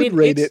would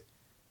rate it.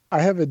 I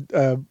have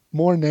a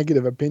more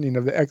negative opinion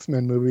of the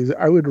X-Men movies.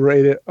 I would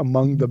rate it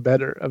among the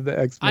better of the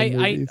X-Men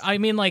movies. I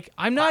mean, like,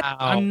 I'm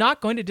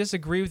not going to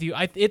disagree with you.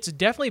 It's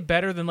definitely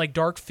better than like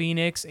Dark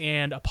Phoenix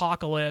and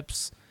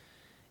Apocalypse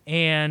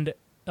and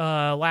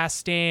Last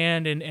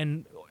Stand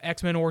and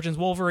X-Men Origins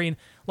Wolverine.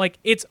 Like,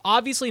 it's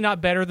obviously not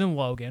better than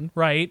Logan,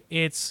 right?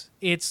 It's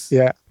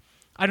yeah.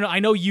 I don't know. I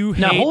know you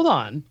hate. Now hold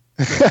on.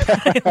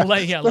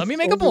 Let me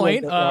make a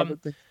point.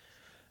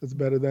 It's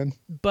better than.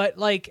 But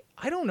like,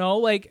 I don't know.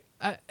 Like,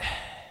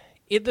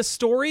 the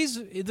story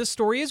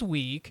is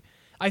weak.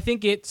 I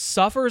think it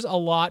suffers a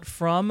lot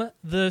from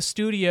the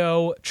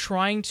studio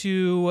trying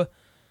to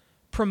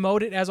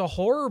promote it as a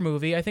horror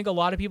movie. I think a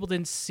lot of people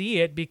didn't see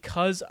it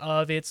because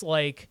of its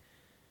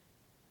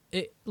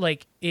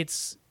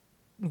its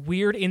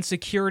weird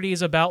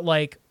insecurities about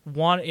like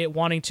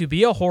wanting to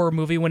be a horror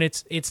movie when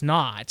it's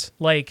not.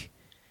 Like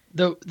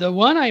the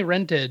one I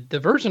rented, the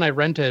version I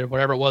rented,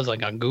 whatever it was,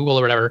 like on Google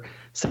or whatever,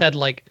 said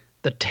like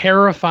the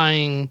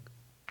terrifying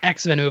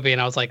X-Men movie,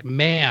 and I was like,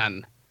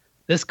 man,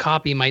 this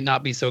copy might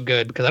not be so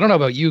good, because I don't know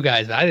about you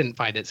guys, but I didn't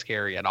find it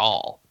scary at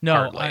all. No,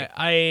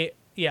 hardly.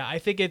 I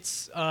think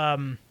it's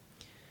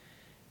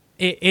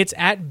it's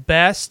at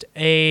best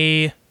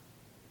it's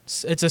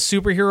a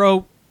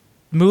superhero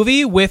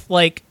movie with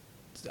like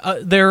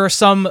there are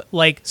some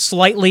like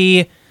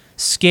slightly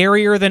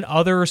scarier than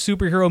other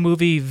superhero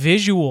movie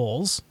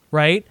visuals,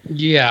 right?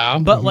 Yeah,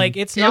 but like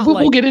it's not.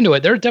 We'll get into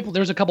it.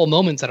 There's a couple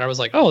moments that I was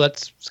like, oh,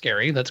 that's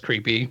scary, that's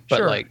creepy, but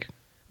sure.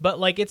 But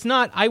like it's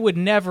not. I would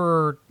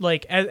never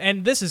like,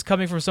 and this is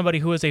coming from somebody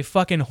who is a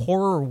fucking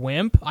horror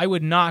wimp. I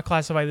would not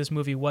classify this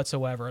movie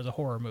whatsoever as a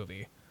horror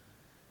movie.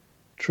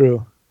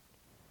 True.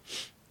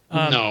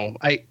 No,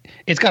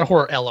 it's got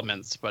horror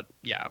elements, but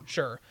yeah,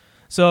 sure.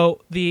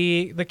 So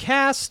the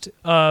cast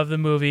of the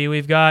movie,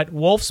 we've got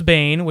Wolf's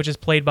Bane, which is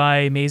played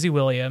by Maisie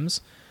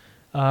Williams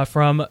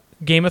from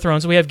Game of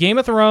Thrones. So we have Game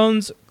of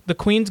Thrones, The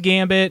Queen's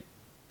Gambit,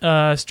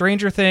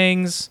 Stranger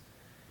Things,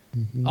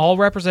 all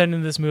represented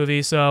in this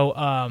movie. So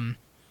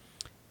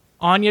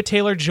Anya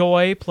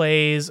Taylor-Joy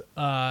plays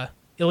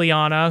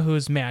Ileana,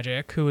 who's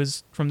magic, who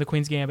is from The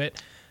Queen's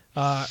Gambit.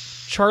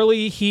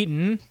 Charlie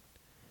Heaton,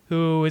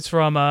 who is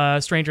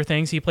from Stranger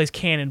Things, he plays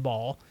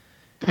Cannonball.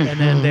 And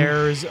then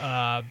there's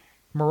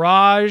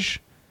Mirage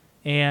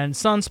and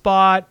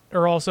Sunspot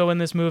are also in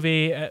this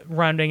movie,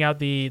 rounding out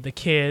the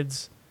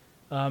kids.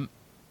 Robert,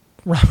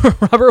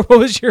 what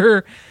was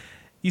you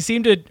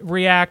seem to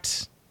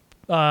react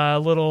a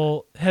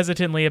little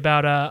hesitantly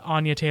about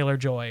Anya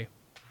Taylor-Joy.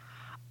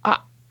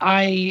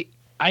 I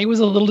was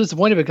a little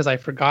disappointed because I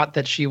forgot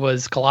that she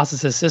was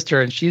Colossus's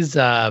sister, and she's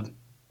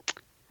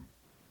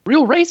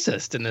real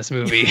racist in this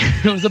movie.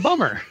 It was a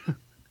bummer.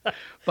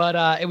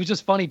 But it was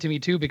just funny to me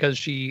too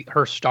because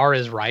her star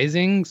is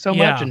rising so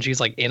much, and she's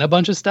like in a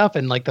bunch of stuff,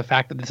 and like the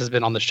fact that this has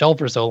been on the shelf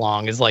for so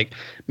long is like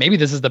maybe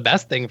this is the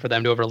best thing for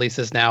them to have released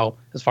this now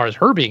as far as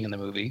her being in the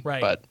movie.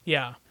 Right. But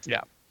yeah.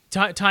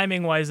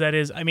 Timing wise, that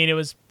is. I mean, it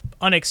was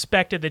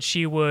unexpected that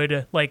she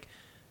would like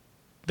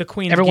the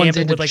Queen's Everyone's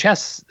Gambit into would like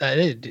chess.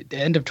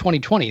 End of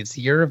 2020. It's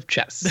the year of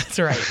chess. That's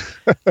right.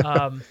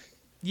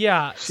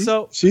 Yeah.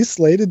 She's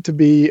slated to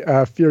be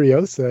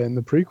Furiosa in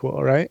the prequel,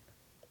 right?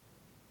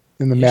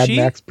 In the Mad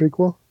Max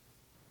prequel.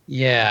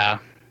 Yeah.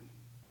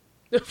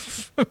 I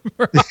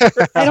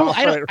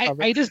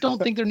just don't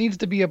think there needs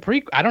to be a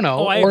prequel. I don't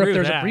know. Or if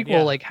there's a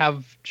prequel, like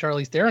have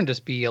Charlize Theron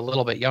just be a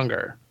little bit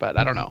younger. But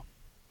I don't know.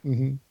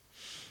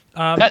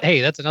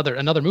 That's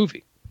another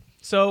movie.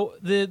 So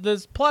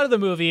the plot of the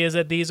movie is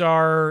that these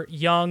are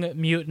young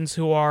mutants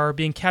who are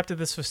being kept at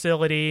this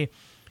facility.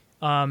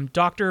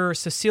 Dr.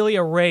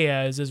 Cecilia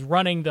Reyes is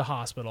running the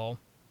hospital.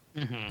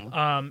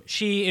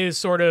 She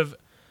is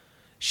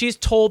she's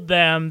told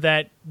them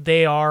that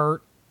they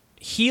are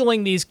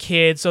healing these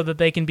kids so that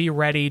they can be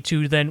ready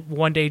to then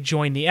one day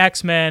join the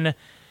X-Men.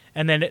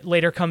 And then it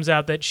later comes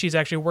out that she's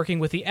actually working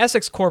with the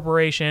Essex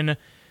Corporation,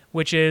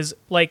 which is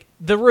like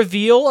the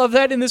reveal of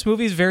that in this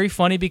movie is very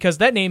funny because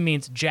that name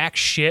means jack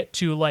shit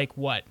to like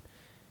what?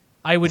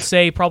 I would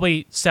say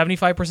probably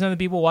 75% of the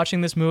people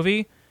watching this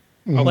movie.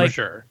 Oh, for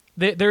sure.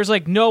 There's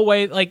like no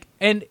way, like,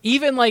 and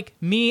even like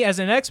me as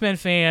an X-Men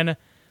fan,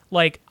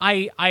 like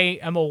I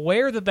am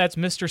aware that that's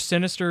Mr.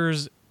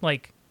 Sinister's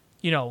like,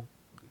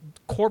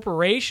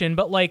 corporation,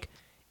 but like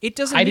it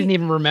doesn't. I didn't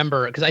even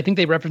remember because I think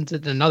they referenced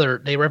it in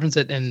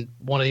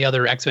one of the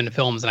other X-Men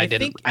films, and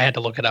I had to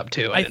look it up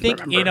too. I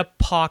think in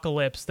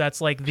Apocalypse,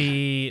 that's like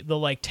the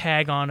like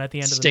tag on at the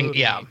end of the movie.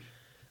 Yeah.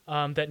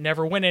 That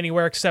never went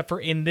anywhere except for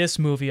in this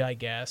movie, I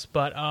guess.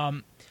 But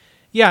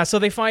yeah, so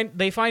they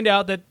find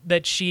out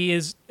that she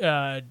is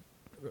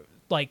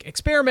like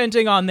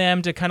experimenting on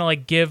them to kind of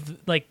like give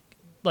like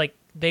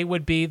they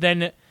would be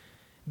then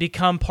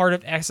become part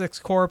of Essex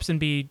Corps and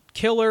be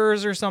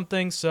killers or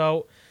something.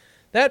 So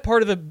that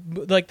part of the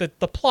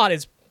plot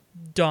is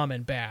dumb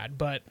and bad.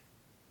 But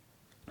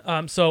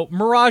so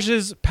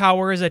Mirage's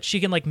power is that she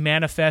can like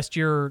manifest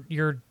your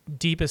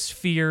deepest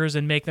fears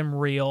and make them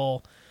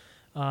real.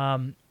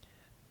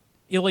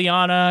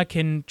 Ileana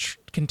can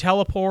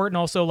teleport and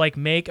also like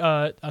make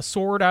a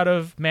sword out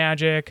of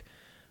magic.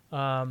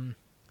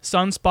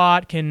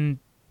 Sunspot can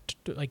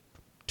like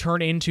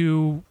turn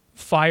into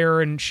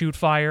fire and shoot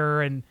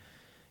fire, and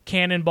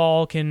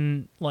Cannonball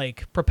can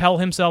like propel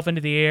himself into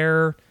the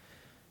air,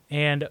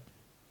 and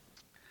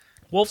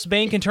Wolf's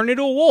Bane can turn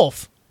into a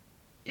wolf.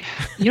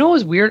 You know what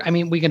was weird? I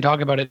mean, we can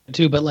talk about it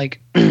too, but like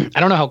I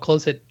don't know how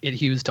close it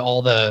hews to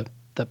all the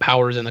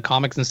powers in the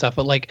comics and stuff,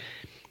 but like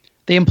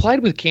they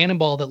implied with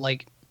Cannonball that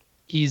like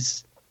he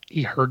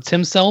hurts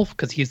himself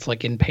because he's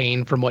like in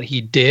pain from what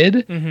he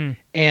did.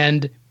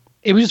 And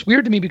it was just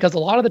weird to me because a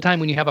lot of the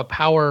time when you have a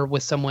power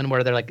with someone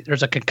where they're like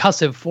there's a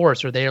concussive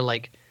force or they're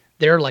like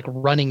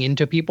running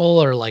into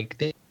people or like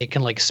they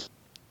can like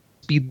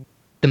speed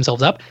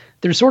themselves up,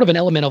 there's sort of an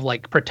element of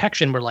like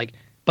protection where like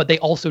but they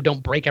also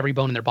don't break every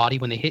bone in their body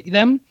when they hit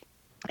them.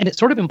 And it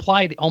sort of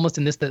implied almost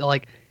in this that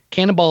like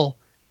Cannonball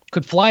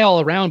could fly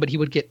all around, but he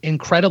would get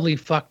incredibly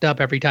fucked up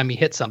every time he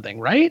hit something,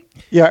 right?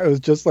 Yeah, it was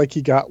just like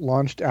he got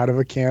launched out of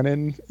a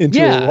cannon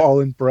into a wall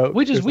and broke.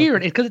 Which is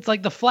weird, because it's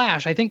like The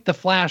Flash. I think The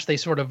Flash, they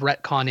sort of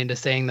retcon into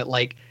saying that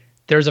like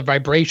there's a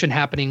vibration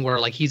happening where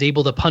like he's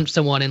able to punch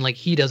someone and like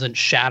he doesn't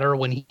shatter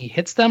when he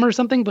hits them or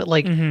something, but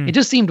like it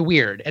just seemed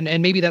weird. And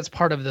maybe that's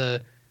part of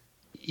the,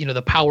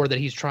 the power that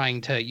he's trying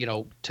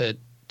to,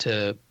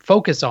 to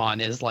focus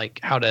on is like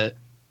how to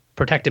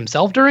protect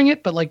himself during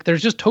it, but like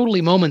there's just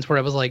totally moments where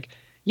I was like,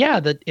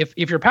 yeah, that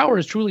if your power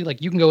is truly like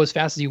you can go as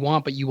fast as you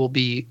want, but you will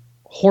be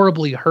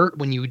horribly hurt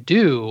when you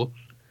do,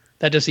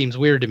 that just seems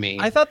weird to me.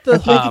 I thought the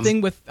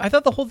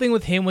whole thing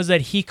with him was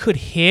that he could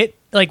hit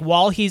like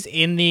while he's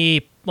in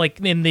the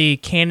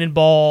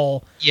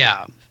cannonball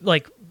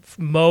like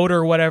mode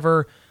or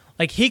whatever,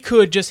 like he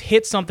could just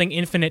hit something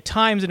infinite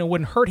times and it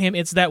wouldn't hurt him.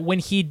 It's that when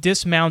he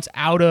dismounts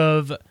out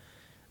of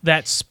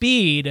that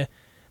speed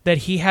that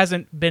he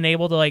hasn't been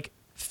able to like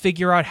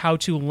figure out how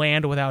to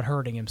land without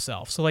hurting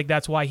himself. So like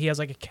that's why he has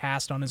like a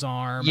cast on his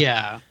arm.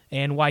 Yeah.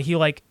 And why he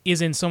like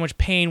is in so much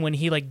pain when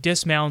he like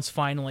dismounts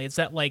finally. It's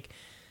that like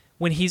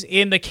when he's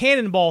in the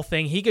cannonball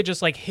thing, he could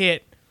just like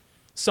hit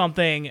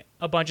something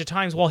a bunch of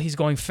times while he's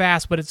going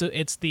fast, but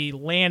it's the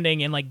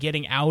landing and like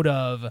getting out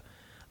of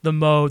the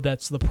mode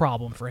that's the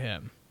problem for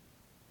him.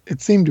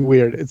 It seemed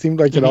weird. It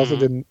seemed like it also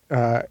didn't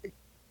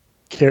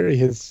carry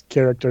his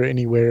character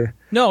anywhere.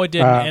 No, it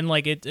didn't. And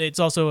like it's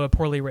also a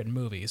poorly written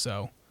movie,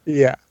 so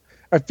yeah.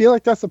 I feel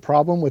like that's the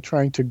problem with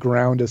trying to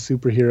ground a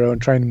superhero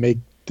and trying to make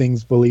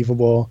things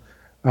believable.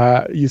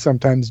 You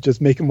sometimes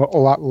just make them a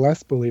lot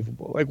less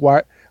believable. Like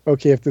why?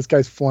 Okay, if this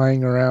guy's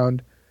flying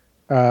around,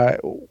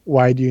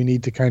 why do you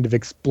need to kind of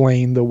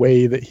explain the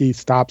way that he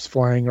stops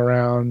flying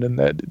around and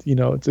that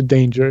it's a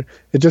danger?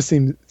 It just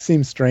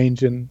seems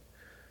strange, and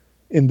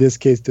in this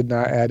case did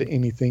not add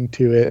anything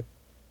to it.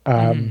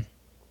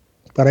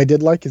 But I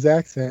did like his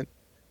accent.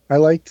 I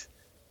liked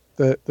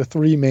the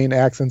three main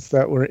accents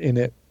that were in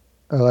it.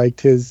 I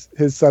liked his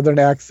southern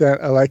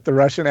accent. I liked the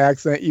Russian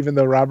accent, even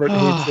though Robert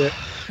hates it.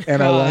 And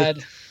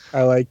God.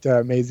 I liked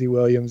Maisie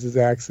Williams'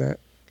 accent.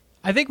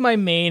 I think my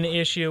main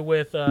issue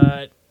with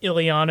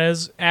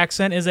Ileana's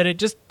accent is that it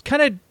just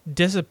kind of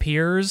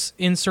disappears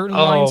in certain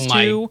lines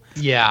too.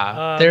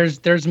 Yeah.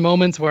 There's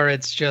moments where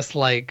it's just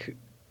like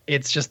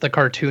it's just the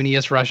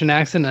cartooniest Russian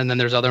accent, and then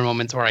there's other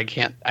moments where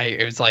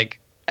it was like,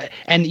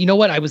 and you know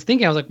what I was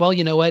thinking? I was like, well,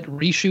 you know what?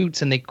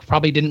 Reshoots, and they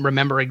probably didn't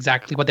remember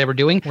exactly what they were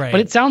doing. Right.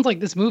 But it sounds like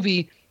this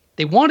movie,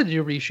 they wanted to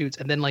do reshoots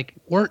and then like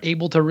weren't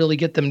able to really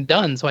get them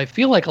done. So I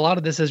feel like a lot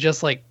of this is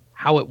just like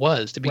how it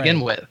was to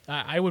begin with.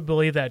 I would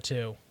believe that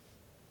too.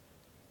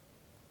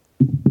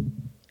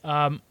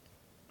 Are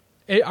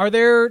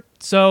there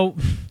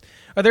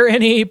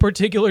any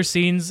particular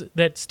scenes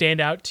that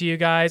stand out to you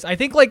guys? I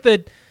think like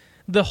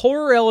the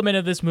horror element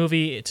of this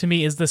movie to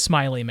me is the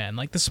smiley men.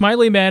 Like the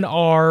smiley men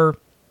are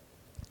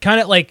kind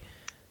of like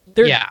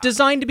they're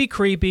designed to be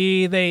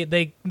creepy.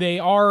 They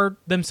are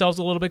themselves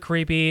a little bit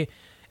creepy.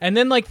 And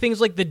then like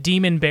things like the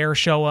demon bear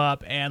show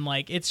up and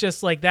like it's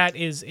just like that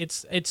is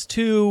it's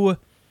too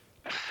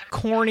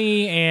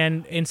corny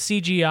and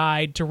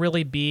CGI to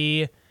really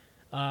be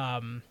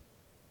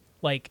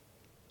like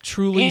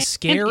truly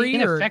scary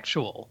and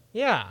ineffectual.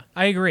 Yeah,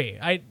 I agree.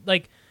 I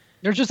like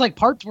there's just like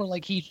parts where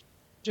like he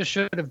just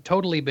should have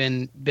totally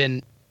been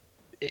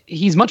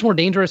he's much more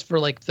dangerous for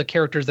like the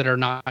characters that are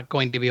not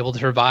going to be able to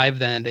survive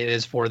than it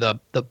is for the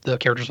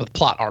characters with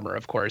plot armor,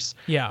 of course.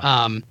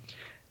 Yeah.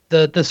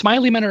 The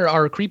smiley men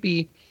are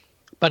creepy,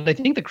 but I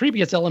think the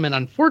creepiest element,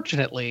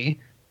 unfortunately,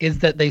 is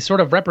that they sort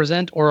of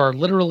represent or are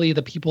literally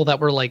the people that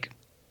were like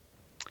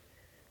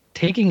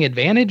taking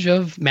advantage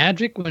of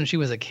magic when she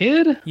was a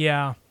kid.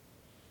 Yeah.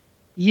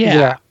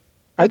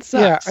 I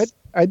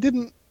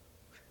didn't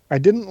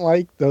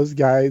like those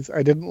guys.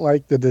 I didn't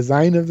like the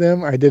design of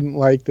them. I didn't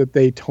like that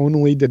they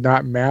tonally did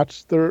not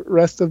match the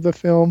rest of the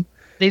film.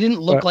 They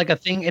didn't look like a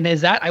thing. And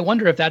I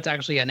wonder if that's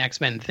actually an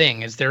X-Men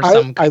thing. Is there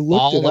some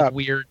cabal of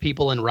weird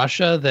people in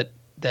Russia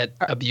that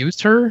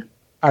abused her?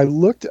 I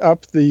looked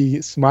up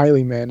the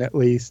Smiley Men, at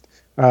least.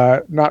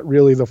 Not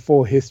really the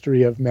full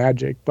history of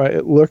magic, but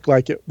it looked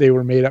like they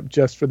were made up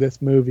just for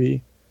this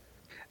movie.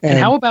 And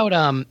how about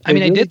I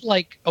did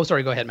like. Oh,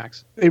 sorry. Go ahead,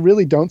 Max. They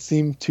really don't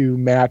seem to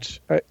match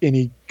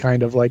any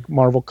kind of like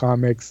Marvel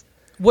Comics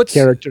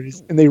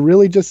characters, and they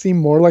really just seem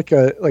more like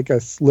a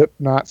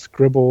Slipknot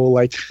Scribble,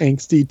 like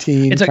angsty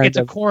teen. It's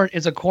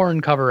a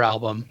Korn cover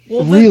album.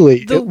 Well,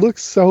 it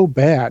looks so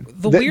bad.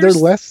 They're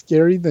less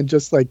scary than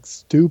just like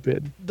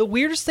stupid. The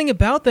weirdest thing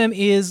about them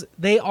is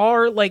they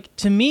are like,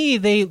 to me,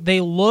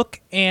 they look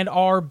and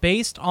are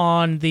based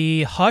on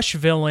the Hush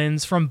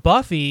villains from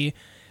Buffy,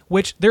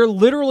 which they're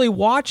literally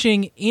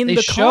watching in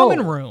the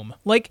common room.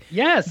 Like,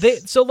 yes. They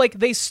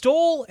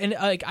stole, and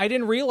like I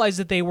didn't realize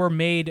that they were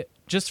made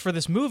just for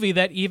this movie.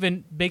 That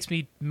even makes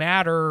me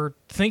madder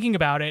thinking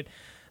about it,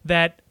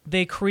 that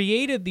they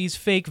created these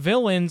fake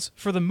villains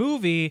for the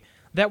movie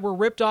that were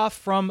ripped off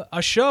from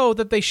a show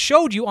that they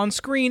showed you on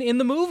screen in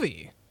the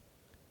movie.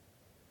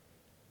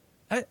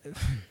 And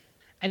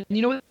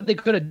you know what they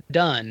could have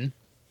done?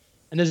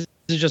 And this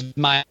is just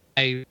my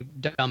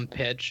dumb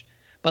pitch,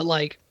 but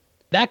like,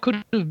 that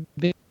could have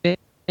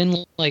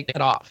been like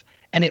cut off,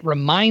 and it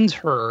reminds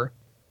her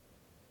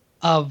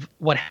of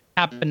what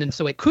happened. And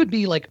so it could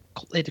be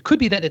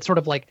that it's sort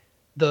of like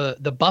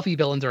the Buffy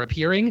villains are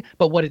appearing,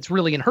 but what it's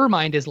really in her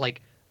mind is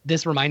like,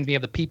 this reminds me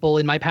of the people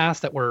in my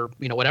past that were,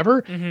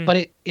 whatever. Mm-hmm.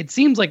 But it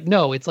seems like,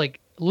 no, it's like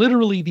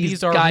literally these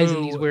guys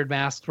in these weird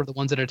masks were the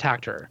ones that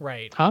attacked her.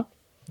 Right. Huh?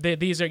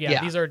 These are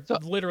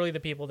literally the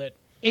people that.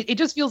 It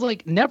just feels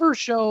like never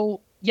show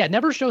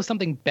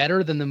something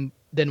better than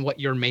what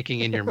you're making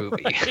in your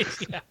movie.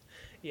 Right,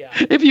 yeah.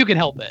 If you can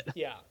help it.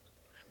 Yeah.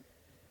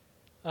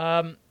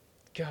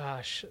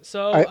 Gosh.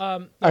 So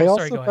I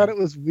also thought it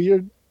was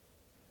weird.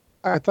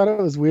 I thought it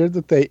was weird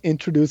that they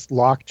introduced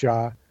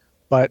Lockjaw,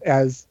 but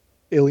as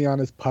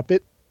Illyana's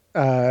puppet,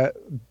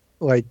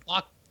 Lockheed.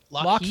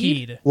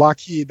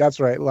 Lockheed, that's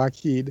right,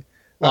 Lockheed.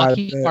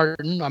 Lockheed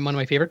Martin, one of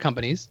my favorite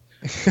companies.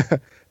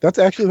 That's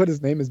actually what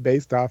his name is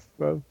based off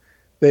of.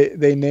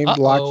 They named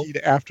Lockheed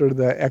after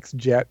the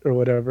X-Jet or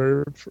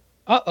whatever.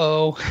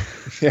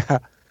 Yeah.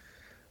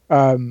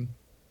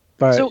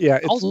 But so yeah,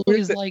 it's also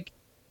weird is like,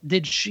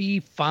 did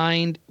she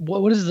find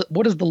what is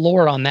the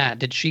lore on that?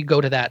 Did she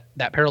go to that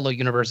parallel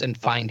universe and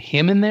find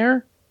him in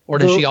there, or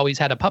did she always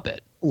had a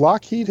puppet?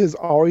 Lockheed has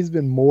always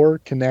been more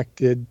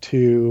connected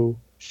to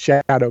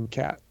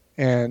Shadowcat,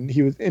 and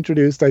he was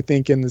introduced, I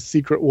think, in the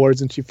Secret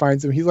Wars, and she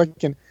finds him. He's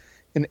like an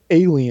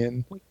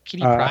alien. Wait,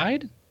 Kitty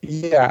Pryde?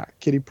 Yeah,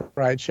 Kitty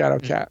Pryde,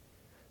 Shadowcat.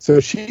 So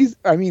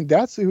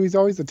that's who he's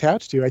always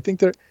attached to. I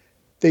think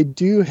they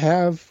do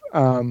have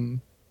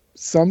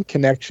some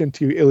connection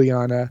to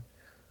Illyana,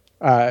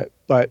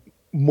 but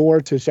more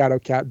to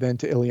Shadowcat than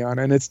to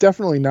Illyana. And it's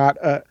definitely not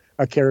a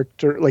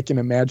character, like an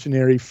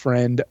imaginary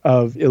friend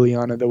of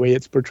Illyana, the way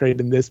it's portrayed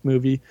in this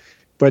movie,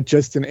 but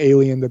just an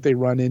alien that they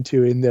run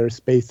into in their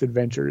space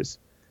adventures.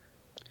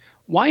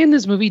 Why in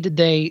this movie did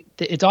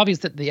it's obvious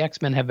that the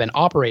X-Men have been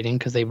operating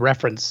because they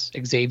reference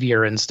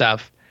Xavier and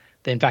stuff.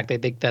 In fact, they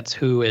think that's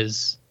who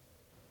is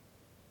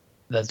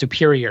the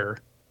superior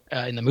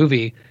in the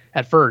movie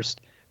at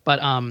first. But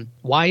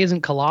why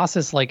isn't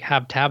Colossus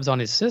have tabs on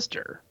his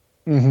sister?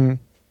 Mm-hmm.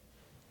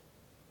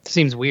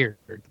 Seems weird.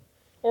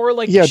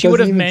 Or she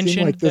would have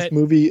mentioned like this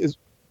movie is.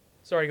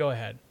 Sorry, go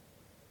ahead.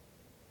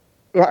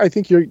 Well, I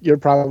think you're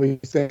probably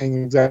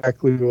saying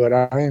exactly what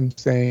I am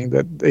saying,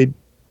 that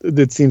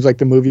it seems like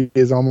the movie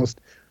is almost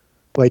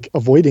like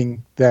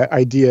avoiding that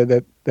idea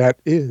that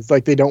is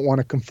like they don't want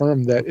to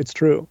confirm that it's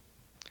true.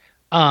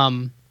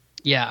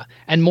 Yeah,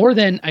 and more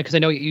than because I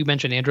know you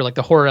mentioned, Andrew,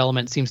 the horror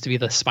element seems to be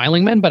the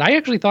smiling men, but I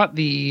actually thought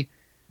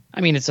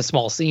it's a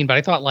small scene, but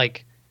I thought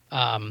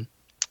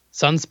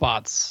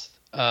Sunspot's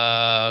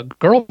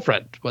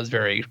girlfriend was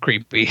very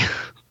creepy.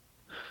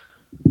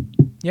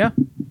 Yeah,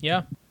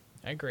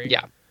 I agree.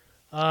 Yeah.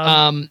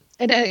 And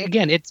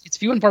again, it's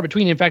few and far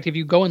between. In fact, if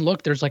you go and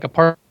look, there's a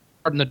part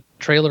in the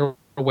trailer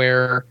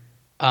where,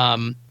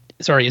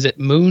 is it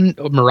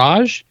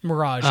Mirage?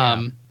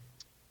 Mirage.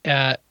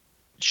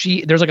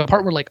 There's a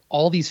part where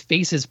all these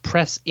faces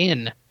press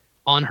in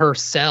on her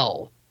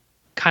cell,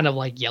 kind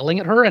of yelling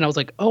at her, and I was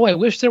like, oh, I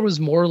wish there was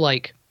more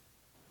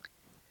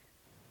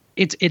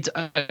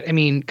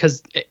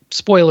because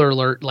spoiler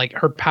alert,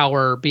 her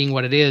power being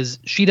what it is,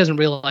 she doesn't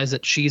realize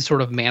that she's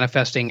sort of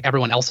manifesting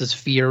everyone else's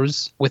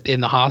fears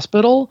within the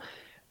hospital,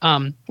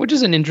 which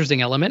is an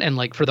interesting element.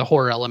 And for the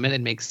horror element,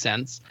 it makes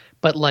sense.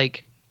 But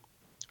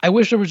I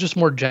wish there was just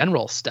more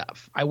general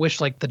stuff. I wish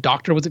the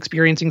doctor was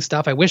experiencing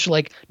stuff. I wish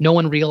no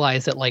one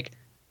realized that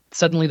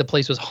suddenly the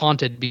place was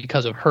haunted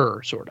because of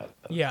her, sort of.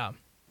 Yeah.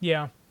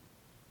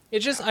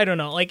 It's just, I don't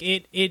know,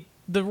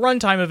 the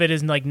runtime of it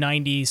is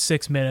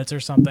 96 minutes or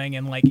something,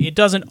 and it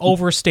doesn't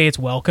overstay its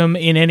welcome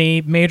in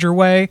any major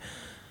way.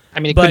 I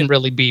mean, it couldn't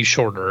really be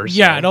shorter. So.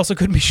 Yeah, it also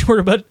couldn't be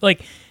shorter, but to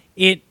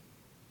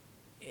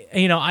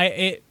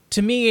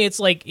me,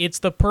 it's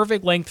the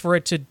perfect length for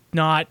it to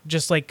not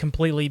just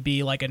completely be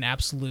an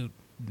absolute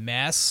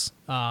mess.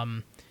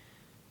 But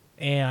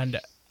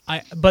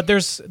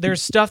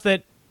there's stuff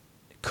that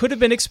could have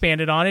been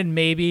expanded on, and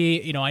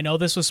maybe I know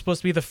this was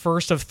supposed to be the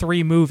first of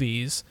 3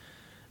 movies.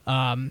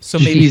 So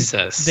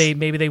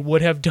maybe they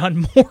would have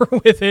done more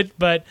with it,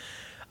 but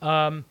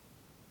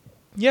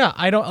yeah,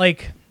 I don't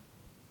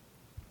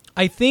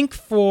I think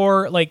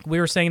for we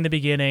were saying in the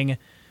beginning,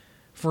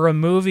 for a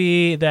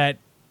movie that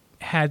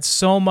had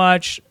so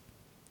much,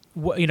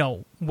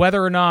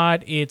 whether or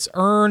not it's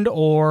earned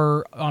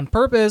or on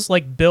purpose,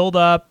 build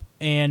up,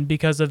 and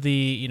because of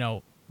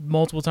the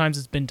multiple times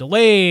it's been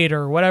delayed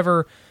or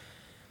whatever,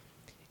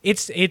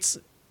 it's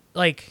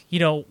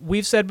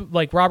we've said,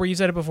 Robert, you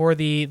said it before,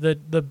 the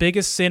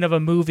biggest sin of a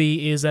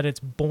movie is that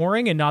it's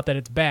boring and not that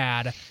it's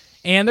bad.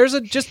 And there's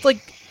just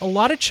a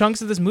lot of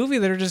chunks of this movie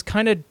that are just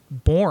kind of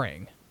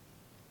boring.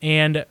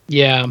 And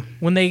yeah,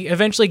 when they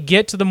eventually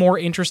get to the more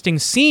interesting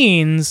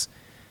scenes,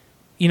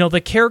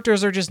 the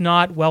characters are just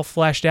not well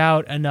fleshed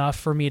out enough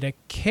for me to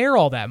care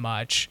all that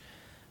much.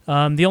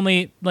 The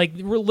only,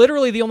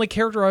 literally the only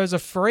character I was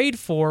afraid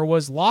for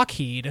was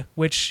Lockheed,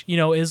 which,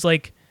 is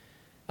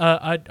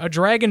a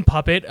dragon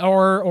puppet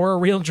or a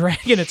real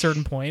dragon at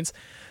certain points.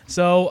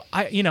 So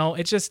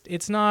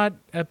it's not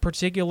a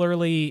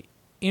particularly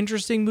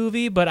interesting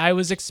movie, but I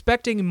was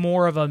expecting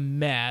more of a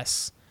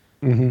mess.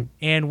 Mm-hmm.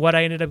 And what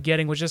I ended up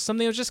getting was just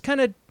something that was just kind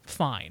of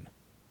fine.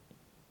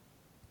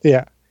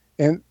 Yeah.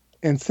 And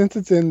since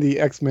it's in the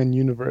X-Men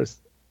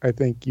universe, I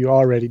think you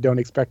already don't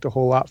expect a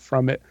whole lot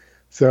from it.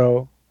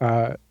 So,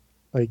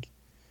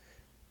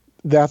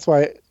 that's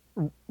why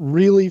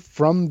really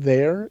from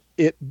there,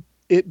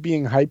 it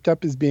being hyped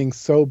up as being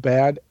so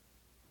bad,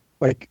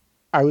 like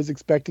I was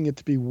expecting it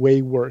to be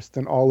way worse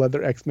than all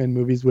other X-Men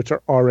movies, which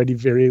are already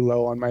very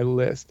low on my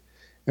list.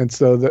 And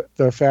so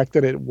the fact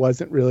that it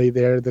wasn't really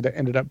there, that it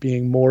ended up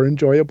being more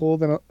enjoyable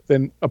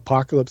than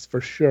Apocalypse for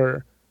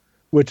sure,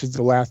 which is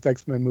the last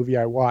X-Men movie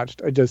I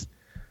watched, I just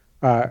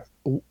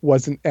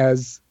wasn't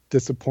as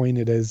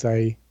disappointed as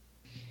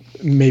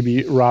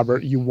maybe,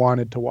 Robert, you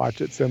wanted to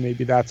watch it. So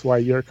maybe that's why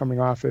you're coming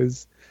off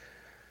as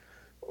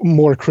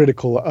more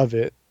critical of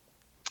it.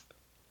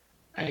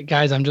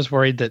 Guys, I'm just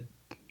worried that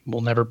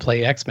we'll never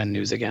play X-Men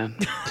news again.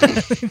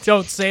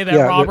 Don't say that,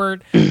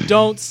 Robert.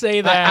 Don't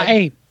say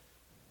that.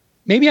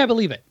 Maybe I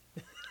believe it.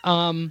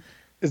 I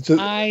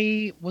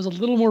was a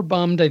little more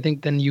bummed, I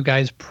think, than you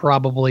guys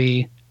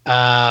probably.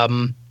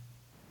 Shame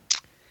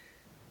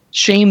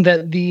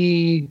that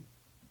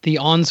the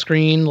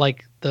on-screen,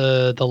 like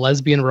the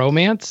lesbian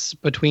romance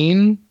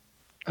between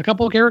a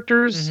couple of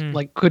characters,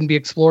 like couldn't be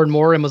explored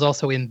more and was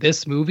also in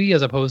this movie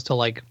as opposed to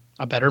like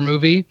a better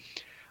movie.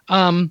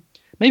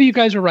 Maybe you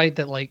guys are right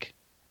that like,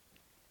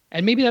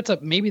 and maybe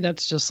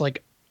that's just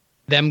like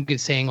them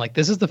saying like,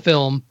 this is the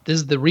film, this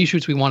is the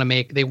reshoots we want to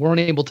make. They weren't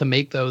able to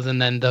make those,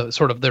 and then the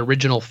sort of the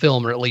original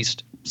film, or at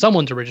least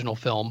someone's original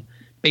film,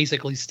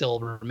 basically still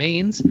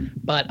remains.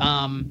 But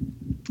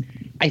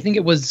I think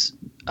it was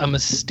a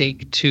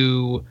mistake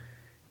to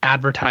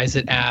advertise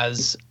it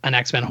as an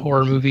X-Men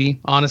horror movie.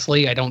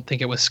 Honestly, I don't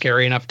think it was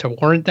scary enough to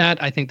warrant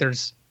that. I think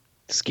there's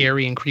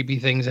scary and creepy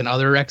things in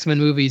other X-Men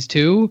movies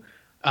too.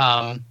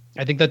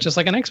 I think that's just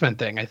like an X-Men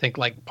thing. I think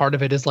like part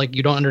of it is like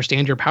you don't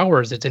understand your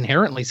powers. It's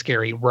inherently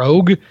scary.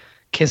 Rogue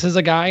kisses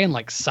a guy and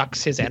like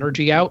sucks his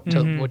energy out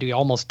to when he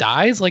almost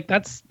dies. Like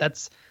that's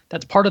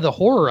part of the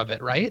horror of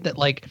it, right? That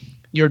like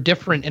you're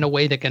different in a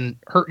way that can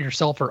hurt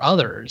yourself or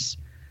others.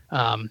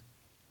 I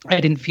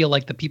didn't feel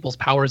like the people's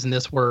powers in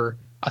this were,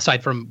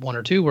 aside from one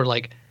or two, were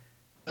like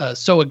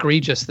so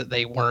egregious that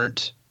they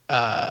weren't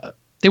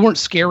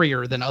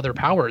scarier than other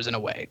powers in a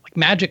way. Like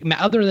magic,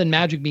 other than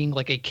magic being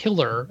like a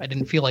killer, I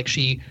didn't feel like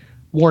she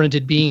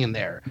warranted being in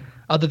there.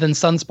 Other than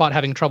Sunspot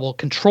having trouble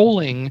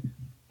controlling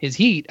his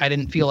heat, I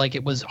didn't feel like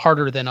it was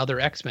harder than other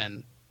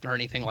X-Men or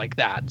anything like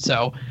that.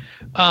 So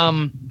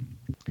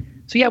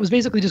yeah, it was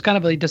basically just kind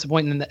of really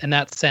disappointing in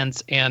that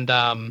sense. And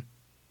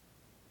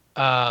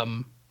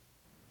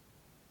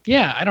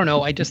yeah, I don't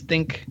know. I just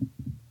think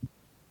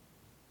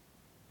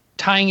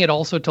tying it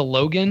also to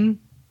Logan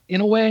in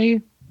a way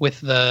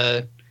with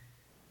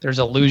there's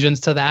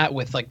allusions to that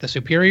with like the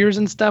Superiors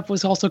and stuff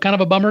was also kind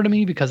of a bummer to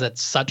me, because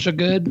it's such a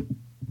good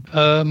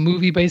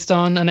movie based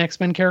on an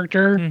X-Men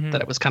character that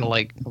it was kind of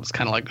like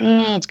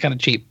it's kind of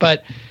cheap.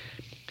 But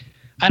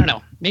I don't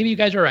know. Maybe you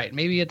guys are right.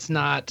 Maybe it's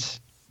not.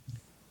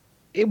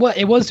 It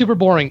was super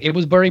boring. It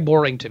was very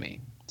boring to me.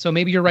 So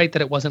maybe you're right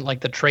that it wasn't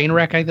like the train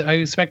wreck I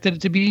expected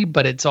it to be,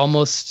 but it's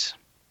almost,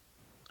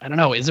 I don't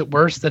know. Is it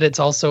worse that it's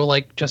also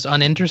like just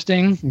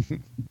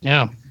uninteresting?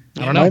 Yeah.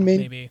 I don't know.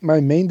 My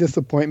main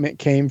disappointment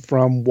came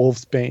from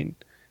Wolfsbane,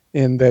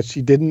 in that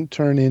she didn't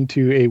turn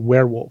into a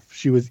werewolf.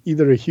 She was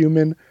either a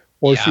human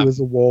or she was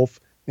a wolf,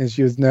 and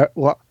she was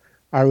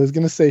I was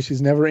going to say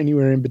she's never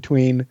anywhere in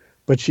between,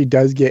 but she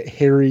does get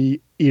hairy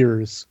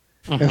ears.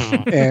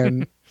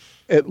 And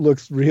it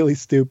looks really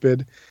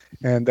stupid,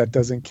 and that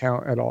doesn't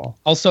count at all.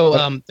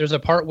 Also, there's a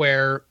part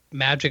where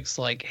Magic's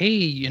like,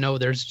 hey,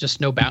 there's just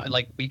no bound,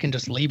 like we can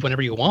just leave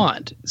whenever you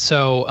want.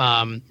 So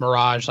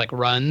Mirage like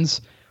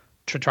runs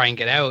to try and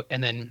get out,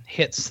 and then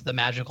hits the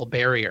magical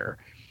barrier.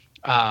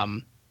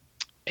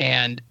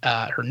 And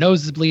her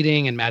nose is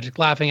bleeding, and Magic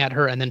laughing at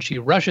her, and then she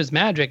rushes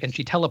Magic and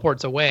she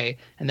teleports away.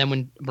 And then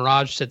when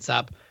Mirage sits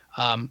up,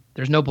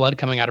 there's no blood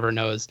coming out of her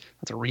nose.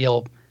 That's a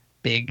real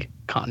big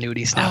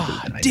continuity snap.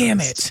 Damn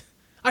it.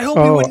 I hope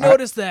you would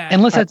notice that.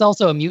 Unless that's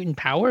also a mutant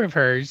power of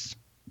hers.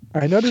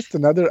 I noticed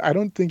another, I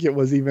don't think it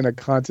was even a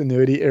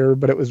continuity error,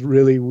 but it was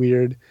really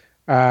weird,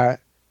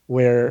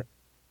 where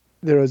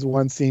there was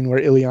one scene where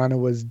Illyana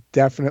was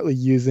definitely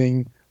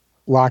using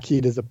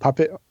Lockheed as a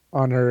puppet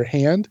on her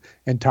hand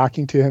and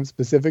talking to him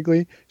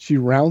specifically. She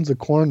rounds a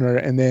corner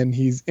and then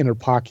he's in her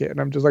pocket.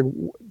 And I'm just like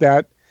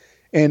that.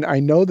 And I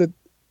know that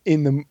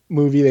in the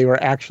movie they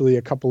were actually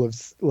a couple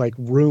of like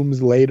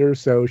rooms later,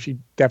 so she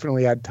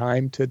definitely had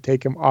time to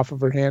take him off of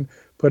her hand,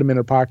 put him in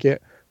her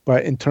pocket.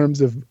 But in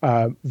terms of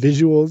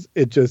visuals,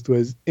 it just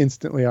was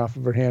instantly off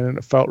of her hand, and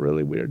it felt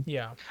really weird.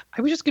 Yeah,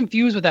 I was just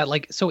confused with that.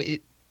 Like, so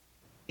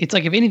it's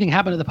like if anything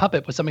happened to the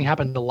puppet, was something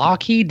happened to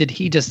Lockheed? Did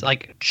he just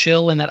like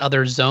chill in that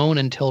other zone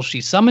until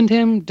she summoned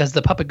him? Does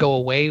the puppet go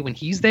away when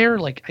he's there?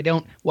 Like, I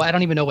don't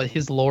even know what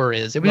his lore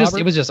is. It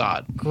was just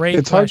odd. Great.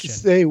 It's question. Hard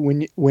to say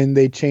when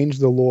they change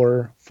the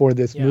lore for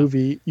this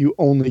movie. You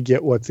only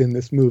get what's in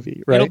this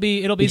movie, right?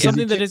 It'll be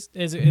something that is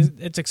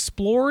it's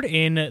explored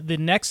in the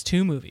next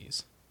two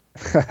movies.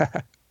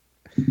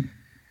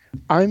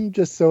 I'm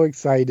just so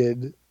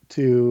excited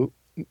to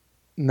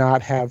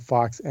not have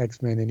Fox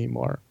X-Men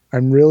anymore.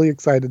 I'm really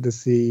excited to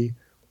see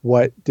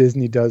what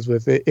Disney does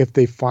with it if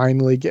they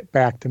finally get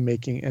back to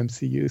making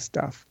MCU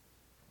stuff.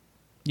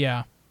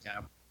 Yeah.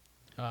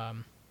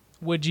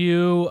 Would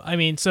you? I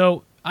mean,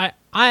 so I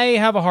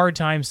have a hard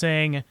time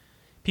saying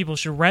people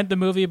should rent the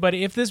movie, but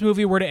if this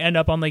movie were to end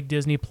up on like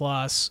Disney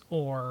Plus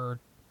or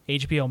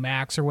HBO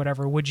Max or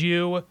whatever, would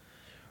you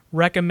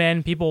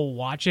recommend people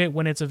watch it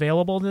when it's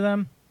available to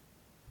them?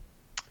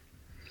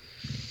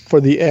 For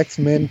the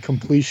X-Men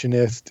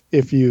completionist,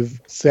 if you've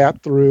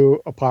sat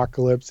through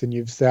Apocalypse and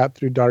you've sat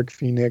through Dark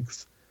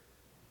Phoenix,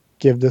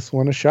 give this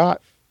one a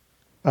shot.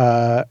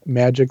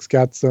 Magic's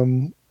got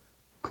some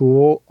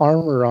cool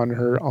armor on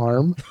her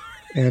arm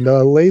and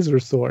a laser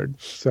sword,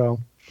 so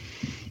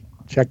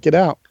check it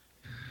out.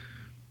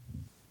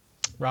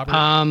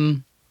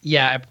 Robert?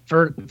 Yeah,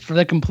 for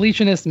the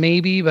completionist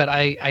maybe, but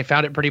I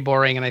found it pretty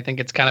boring, and I think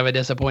it's kind of a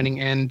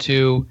disappointing end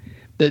to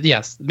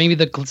yes, maybe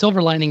the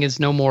silver lining is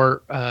no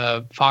more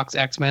Fox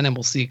X-Men, and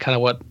we'll see kind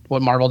of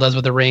what Marvel does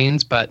with the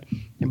reins. But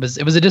it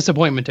was a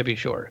disappointment, to be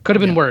sure. Could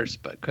have been worse,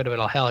 but could have been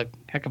a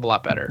heck of a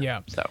lot better.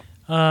 Yeah. So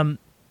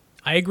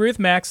I agree with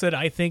Max that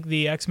I think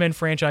the X-Men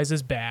franchise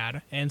is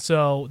bad, and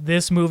so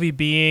this movie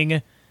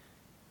being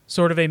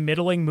sort of a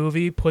middling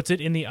movie puts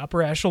it in the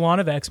upper echelon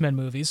of X-Men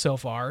movies so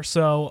far.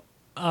 So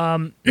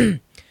the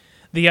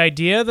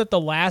idea that the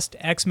last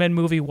X-Men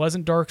movie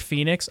wasn't Dark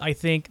Phoenix, I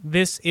think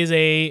this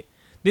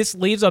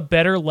leaves a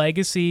better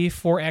legacy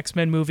for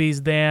X-Men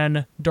movies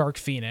than Dark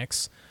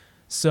Phoenix.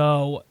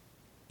 So,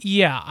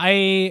 yeah,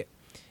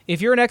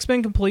 if you're an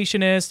X-Men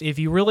completionist, if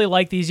you really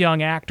like these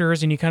young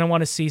actors and you kind of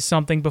want to see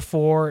something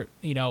before,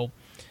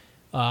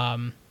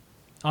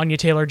 Anya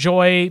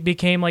Taylor-Joy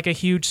became like a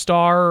huge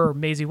star, or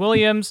Maisie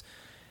Williams,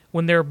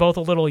 when they're both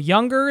a little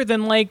younger,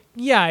 then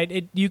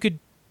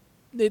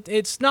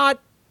it's not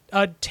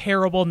a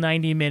terrible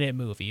 90-minute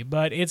movie,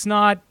 but it's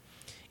not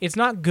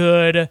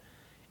good.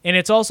 And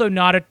it's also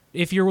not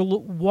if you're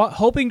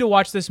hoping to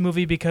watch this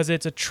movie because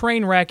it's a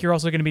train wreck, you're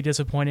also going to be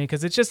disappointed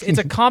because it's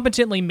a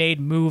competently made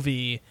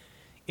movie.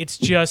 It's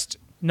just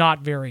not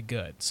very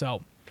good.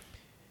 So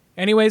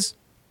anyways,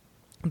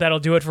 that'll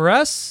do it for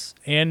us.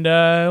 And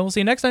we'll see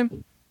you next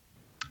time.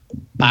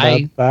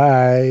 Bye.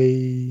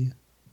 Bye.